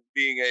bigger than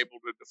being able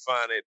to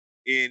define it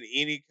in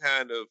any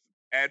kind of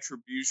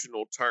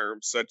attributional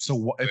terms, such as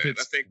if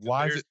it's, I think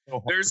why is it so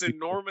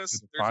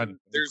hard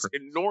there's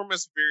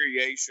enormous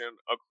variation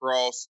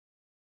across,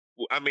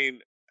 I mean,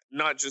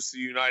 not just the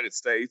United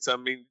States. I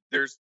mean,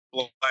 there's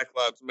Black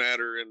Lives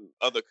Matter in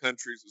other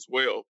countries as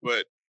well,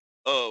 but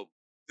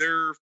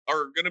there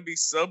are going to be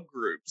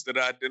subgroups that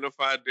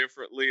identify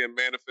differently and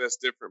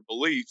manifest different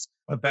beliefs.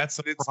 But that's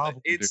the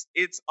problem.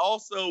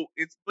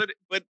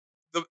 But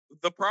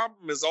the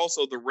problem is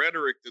also the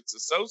rhetoric that's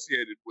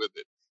associated with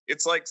it.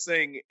 It's like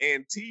saying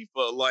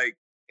Antifa. Like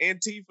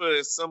Antifa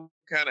is some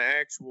kind of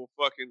actual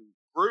fucking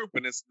group,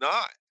 and it's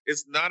not.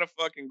 It's not a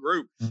fucking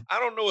group. I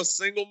don't know a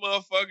single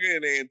motherfucker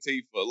in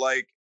Antifa.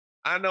 Like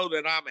I know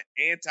that I'm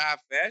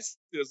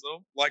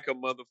anti-fascism, like a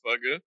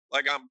motherfucker.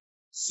 Like I'm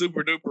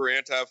super duper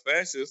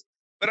anti-fascist.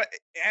 But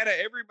out of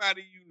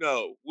everybody you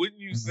know, wouldn't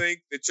you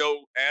think that your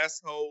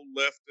asshole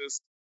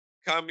leftist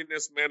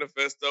communist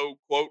manifesto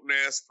quoting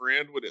ass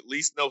friend would at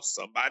least know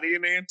somebody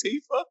in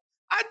Antifa?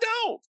 I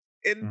don't.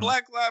 In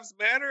Black Lives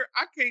Matter,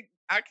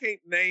 I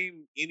can't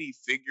name any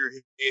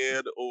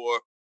figurehead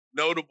or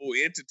notable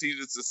entity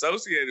that's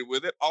associated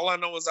with it. All I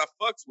know is I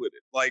fucks with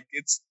it. Like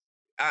it's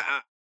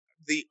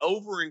the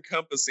over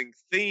encompassing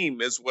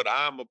theme is what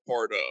I'm a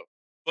part of.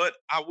 But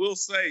I will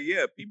say,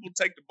 yeah, people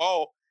take the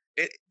ball.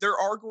 There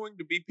are going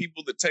to be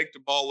people that take the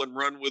ball and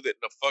run with it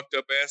in a fucked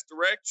up ass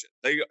direction.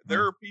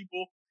 There are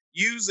people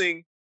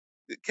using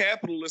the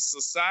capitalist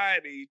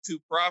society to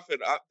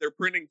profit. They're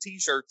printing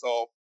T-shirts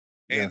off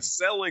and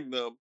selling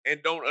them,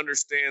 and don't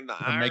understand the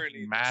irony.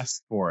 Making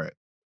masks for it.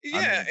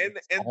 Yeah, and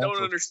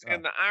don't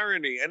understand the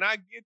irony. And I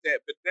get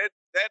that, but that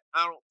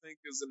I don't think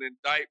is an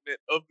indictment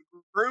of the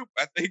group.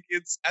 I think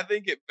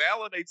it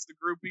validates the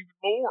group even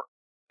more.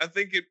 I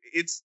think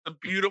it's a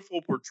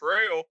beautiful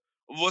portrayal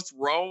of what's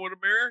wrong with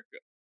America.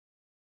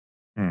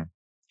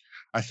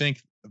 I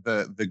think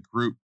the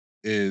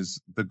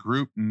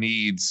group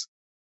needs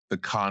the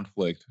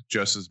conflict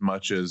just as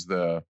much as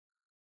if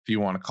you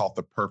want to call it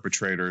the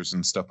perpetrators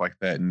and stuff like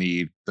that,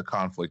 need the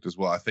conflict as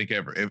well. I think I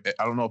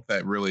don't know if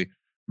that really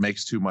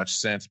makes too much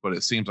sense, but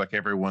it seems like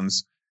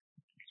everyone's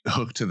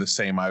hooked to the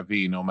same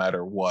IV, no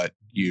matter what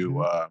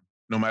you,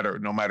 no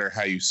matter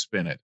how you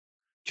spin it.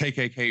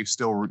 KKK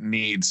still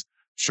needs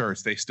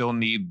shirts. They still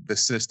need the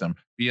system.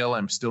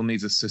 BLM still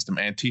needs a system.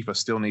 Antifa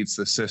still needs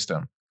the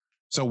system.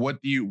 So what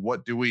do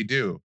we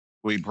do?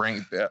 We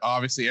bring,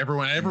 obviously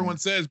everyone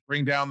says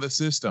bring down the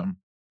system.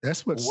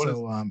 That's what's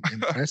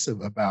impressive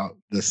about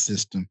the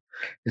system,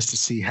 is to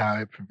see how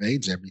it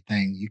pervades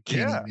everything. You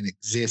can't even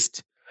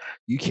exist.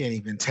 You can't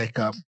even take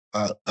up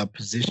a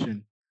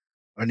position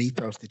or an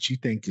ethos that you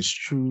think is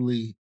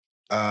truly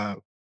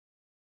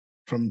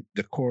from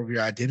the core of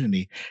your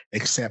identity,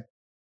 except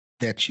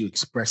that you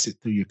express it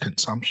through your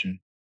consumption.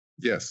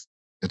 Yes.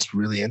 It's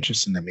really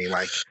interesting to me.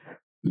 Like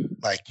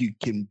you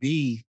can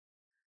be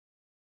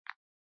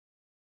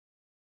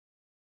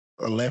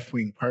a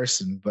left-wing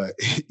person, but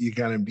you're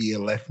gonna be a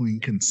left-wing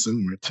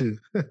consumer too.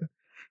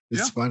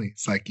 It's funny.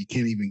 It's like you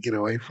can't even get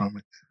away from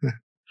it.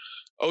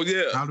 Oh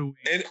yeah. How do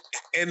we...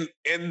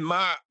 And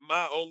my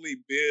only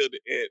bid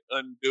at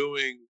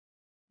undoing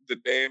the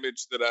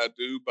damage that I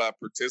do by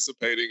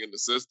participating in the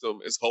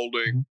system is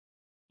holding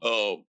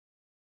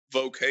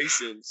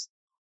vocations,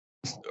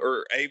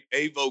 or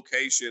a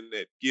vocation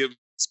that gives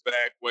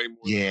back way more.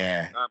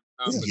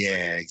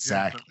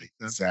 Exactly.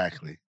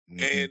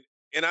 Mm-hmm.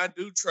 And I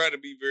do try to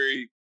be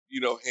very,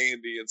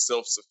 handy and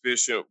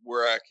self-sufficient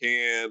where I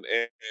can,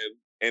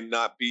 and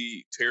not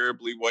be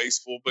terribly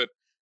wasteful. But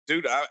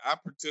dude, I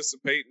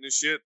participate in this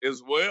shit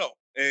as well.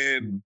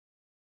 And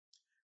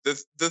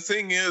the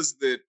thing is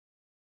that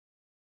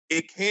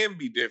it can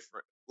be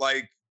different.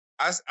 Like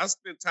I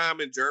spent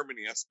time in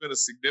Germany. I spent a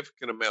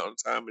significant amount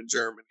of time in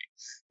Germany,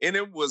 and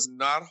it was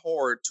not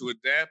hard to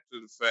adapt to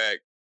the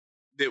fact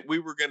that we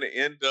were going to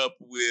end up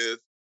with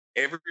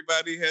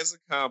everybody has a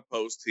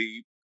compost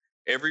heap.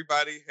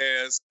 Everybody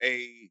has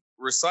a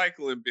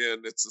recycling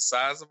bin that's the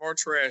size of our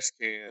trash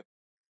can,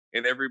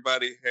 and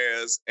everybody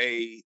has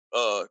a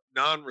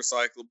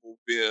non-recyclable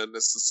bin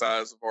that's the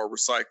size of our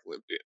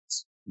recycling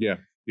bins. Yeah.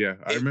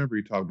 I remember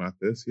you talking about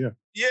this. Yeah.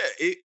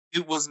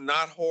 It was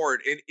not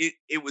hard, and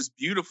it was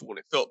beautiful, and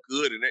it felt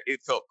good, and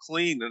it felt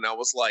clean, and I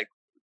was like,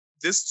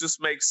 this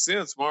just makes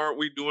sense. Why aren't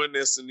we doing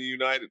this in the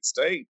United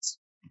States?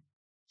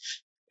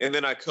 And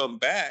then I come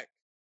back,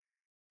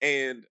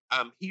 and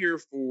I'm here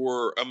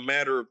for a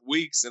matter of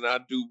weeks, and I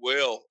do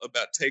well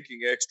about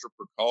taking extra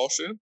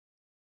precaution.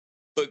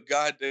 But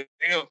goddamn,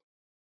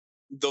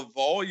 the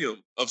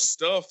volume of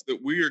stuff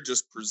that we are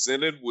just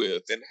presented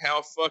with, and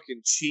how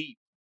fucking cheap,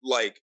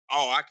 like,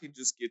 I can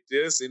just get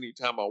this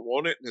anytime I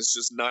want it, and it's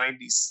just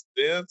 90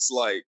 cents.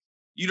 Like,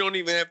 you don't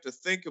even have to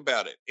think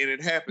about it. And it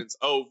happens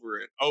over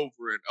and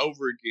over and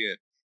over again.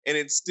 And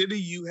instead of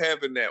you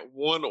having that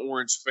one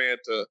orange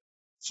Fanta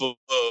for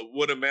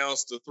what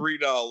amounts to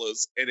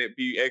 $3, and it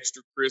be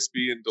extra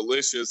crispy and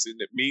delicious,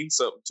 and it means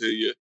something to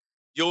you,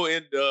 you'll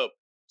end up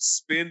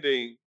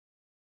spending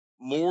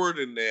more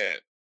than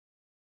that,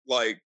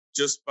 like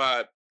just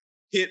by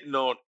hitting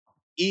on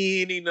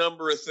any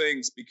number of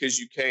things because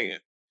you can.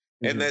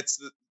 And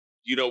that's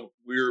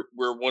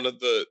we're one of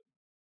the,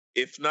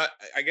 if not,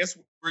 I guess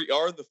we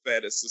are the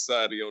fattest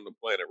society on the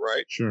planet,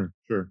 right? Sure.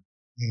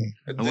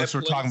 Unless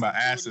we're talking about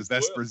asses,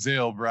 that's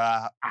Brazil,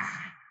 bruh.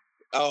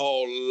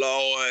 Oh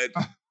Lord,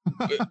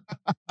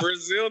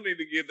 Brazil need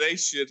to get their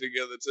shit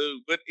together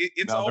too. But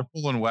it's all, they're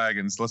pulling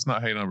wagons. Let's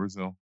not hate on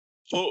Brazil.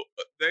 Well,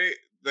 they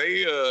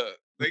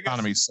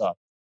economy sucks.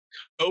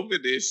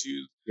 COVID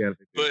issues. Yeah,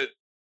 but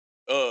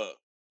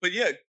But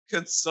yeah,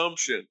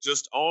 consumption.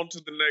 Just on to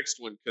the next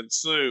one.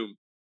 Consume.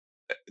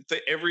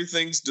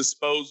 Everything's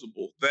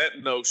disposable.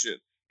 That notion,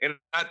 and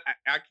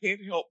I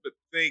can't help but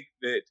think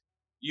that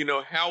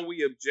how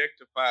we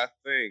objectify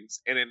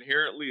things and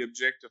inherently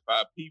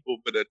objectify people,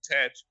 but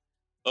attach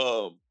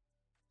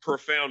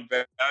profound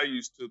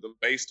values to them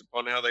based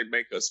upon how they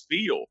make us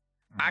feel.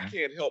 I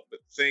can't help but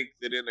think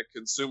that in a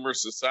consumer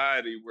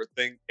society where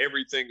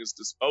everything is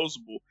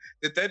disposable,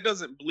 that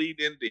doesn't bleed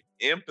into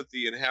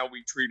empathy and how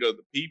we treat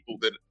other people,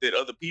 that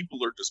other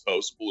people are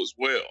disposable as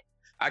well.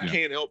 I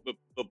can't help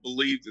but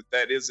believe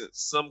that isn't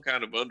some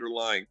kind of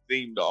underlying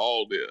theme to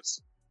all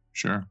this.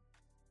 Sure.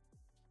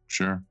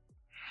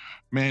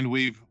 Man,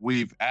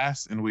 we've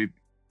asked and we've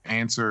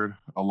answered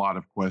a lot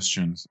of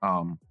questions.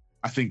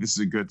 I think this is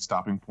a good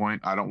stopping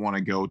point. I don't want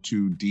to go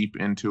too deep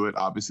into it.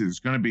 Obviously, there's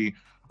going to be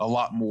a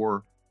lot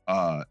more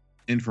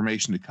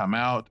information to come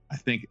out. I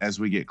think as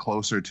we get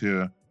closer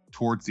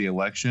towards the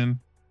election,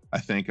 I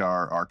think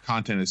our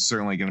content is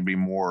certainly going to be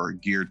more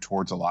geared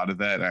towards a lot of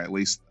that. At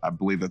least I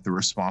believe that the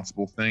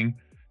responsible thing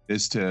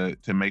is to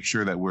make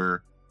sure that we're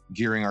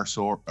gearing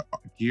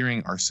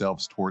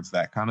ourselves towards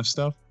that kind of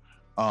stuff.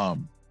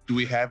 Do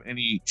we have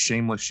any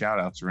shameless shout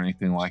outs or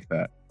anything like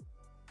that?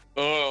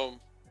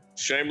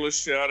 Shameless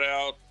shout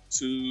out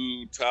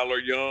to Tyler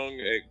Young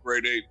at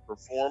Grade 8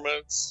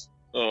 Performance.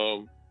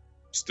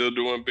 Still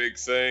doing big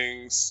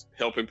things,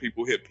 helping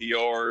people hit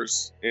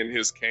PRs in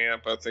his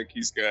camp. I think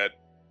he's got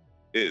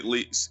at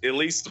least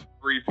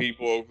 3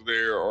 people over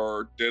there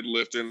are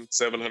deadlifting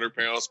 700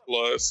 pounds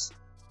plus.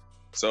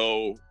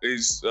 So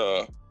he's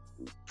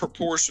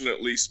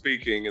proportionately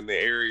speaking in the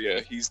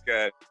area,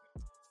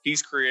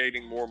 he's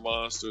creating more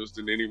monsters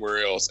than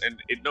anywhere else.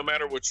 And no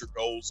matter what your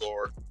goals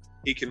are,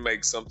 he can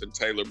make something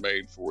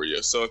tailor-made for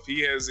you. So if he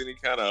has any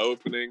kind of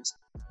openings,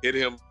 hit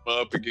him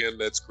up. Again,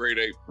 that's Grade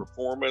 8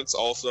 Performance.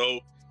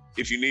 Also,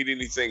 if you need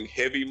anything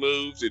heavy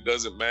moved, it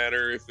doesn't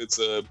matter if it's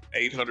a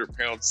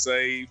 800-pound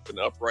safe, an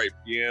upright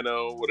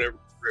piano, whatever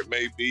it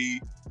may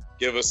be,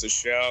 give us a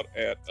shout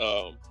at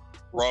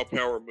Raw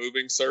Power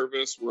Moving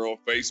Service. We're on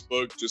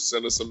Facebook. Just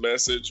send us a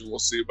message and we'll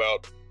see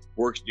about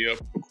working you up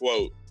a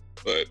quote.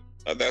 But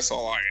that's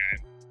all I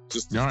got.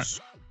 Just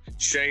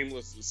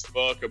shameless as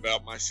fuck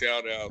about my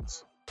shout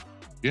outs.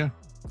 Yeah.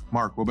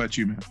 Mark, what about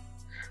you,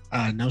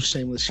 man? No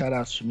shameless shout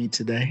outs for me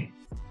today.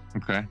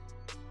 Okay.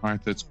 All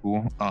right, that's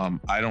cool.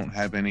 I don't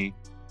have any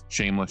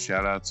shameless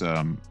shout outs.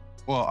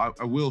 Well,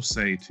 I will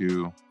say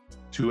to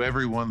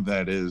everyone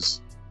that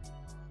is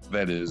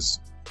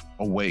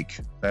awake,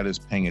 that is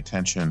paying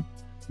attention,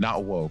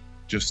 not woke,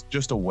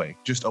 just awake,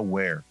 just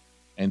aware,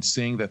 and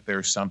seeing that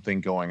there's something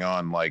going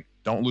on, like,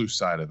 don't lose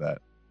sight of that.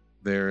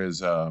 There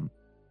is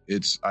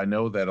I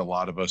know that a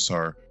lot of us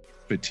are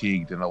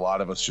fatigued and a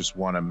lot of us just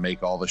want to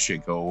make all the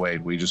shit go away.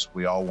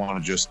 We all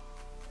want to just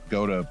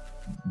go to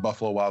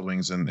Buffalo Wild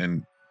Wings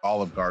and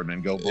Olive Garden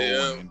and go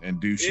bowling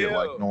and do shit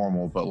like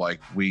normal, but like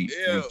we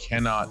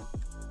cannot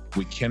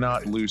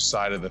lose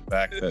sight of the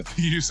fact that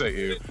you say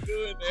ew.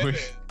 We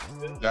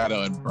got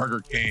on Burger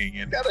King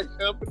and got a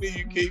company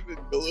you keep it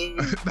glued.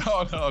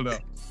 No.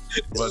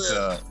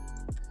 But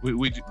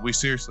we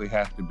seriously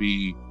have to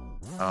be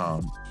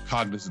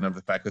cognizant of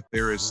the fact that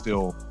there is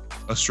still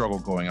a struggle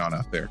going on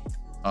out there,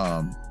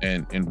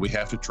 and we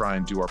have to try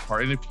and do our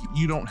part. And if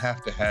you don't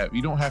have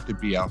to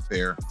be out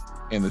there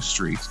in the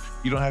streets,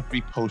 you don't have to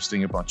be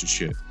posting a bunch of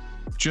shit.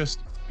 Just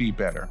be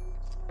better.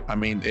 I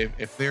mean,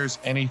 if there's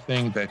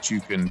anything that you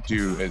can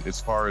do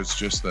as far as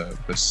just the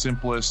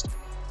simplest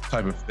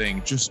type of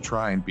thing, just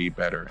try and be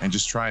better and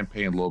just try and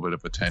pay a little bit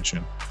of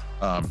attention.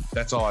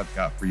 That's all I've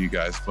got for you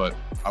guys, but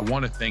I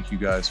want to thank you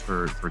guys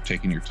for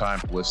taking your time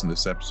to listen to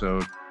this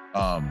episode.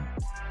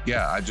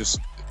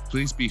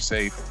 Please be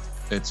safe.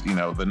 It's,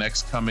 the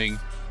next coming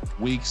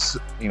weeks,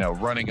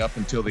 running up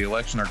until the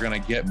election are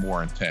going to get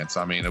more intense.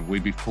 I mean,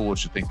 we'd be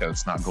foolish to think that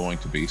it's not going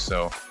to be.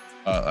 So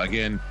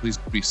again, please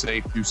be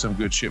safe, do some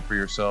good shit for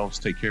yourselves,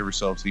 take care of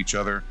yourselves, each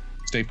other,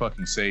 stay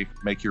fucking safe,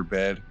 make your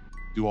bed,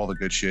 do all the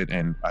good shit.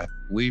 And I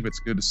believe it's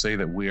good to say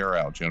that we are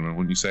out, gentlemen,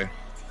 wouldn't you say?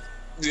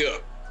 Yeah.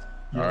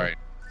 All right.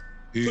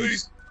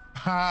 Peace.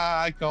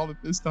 I called it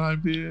this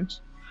time, bitch.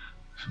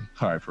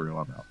 All right, for real,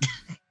 I'm out.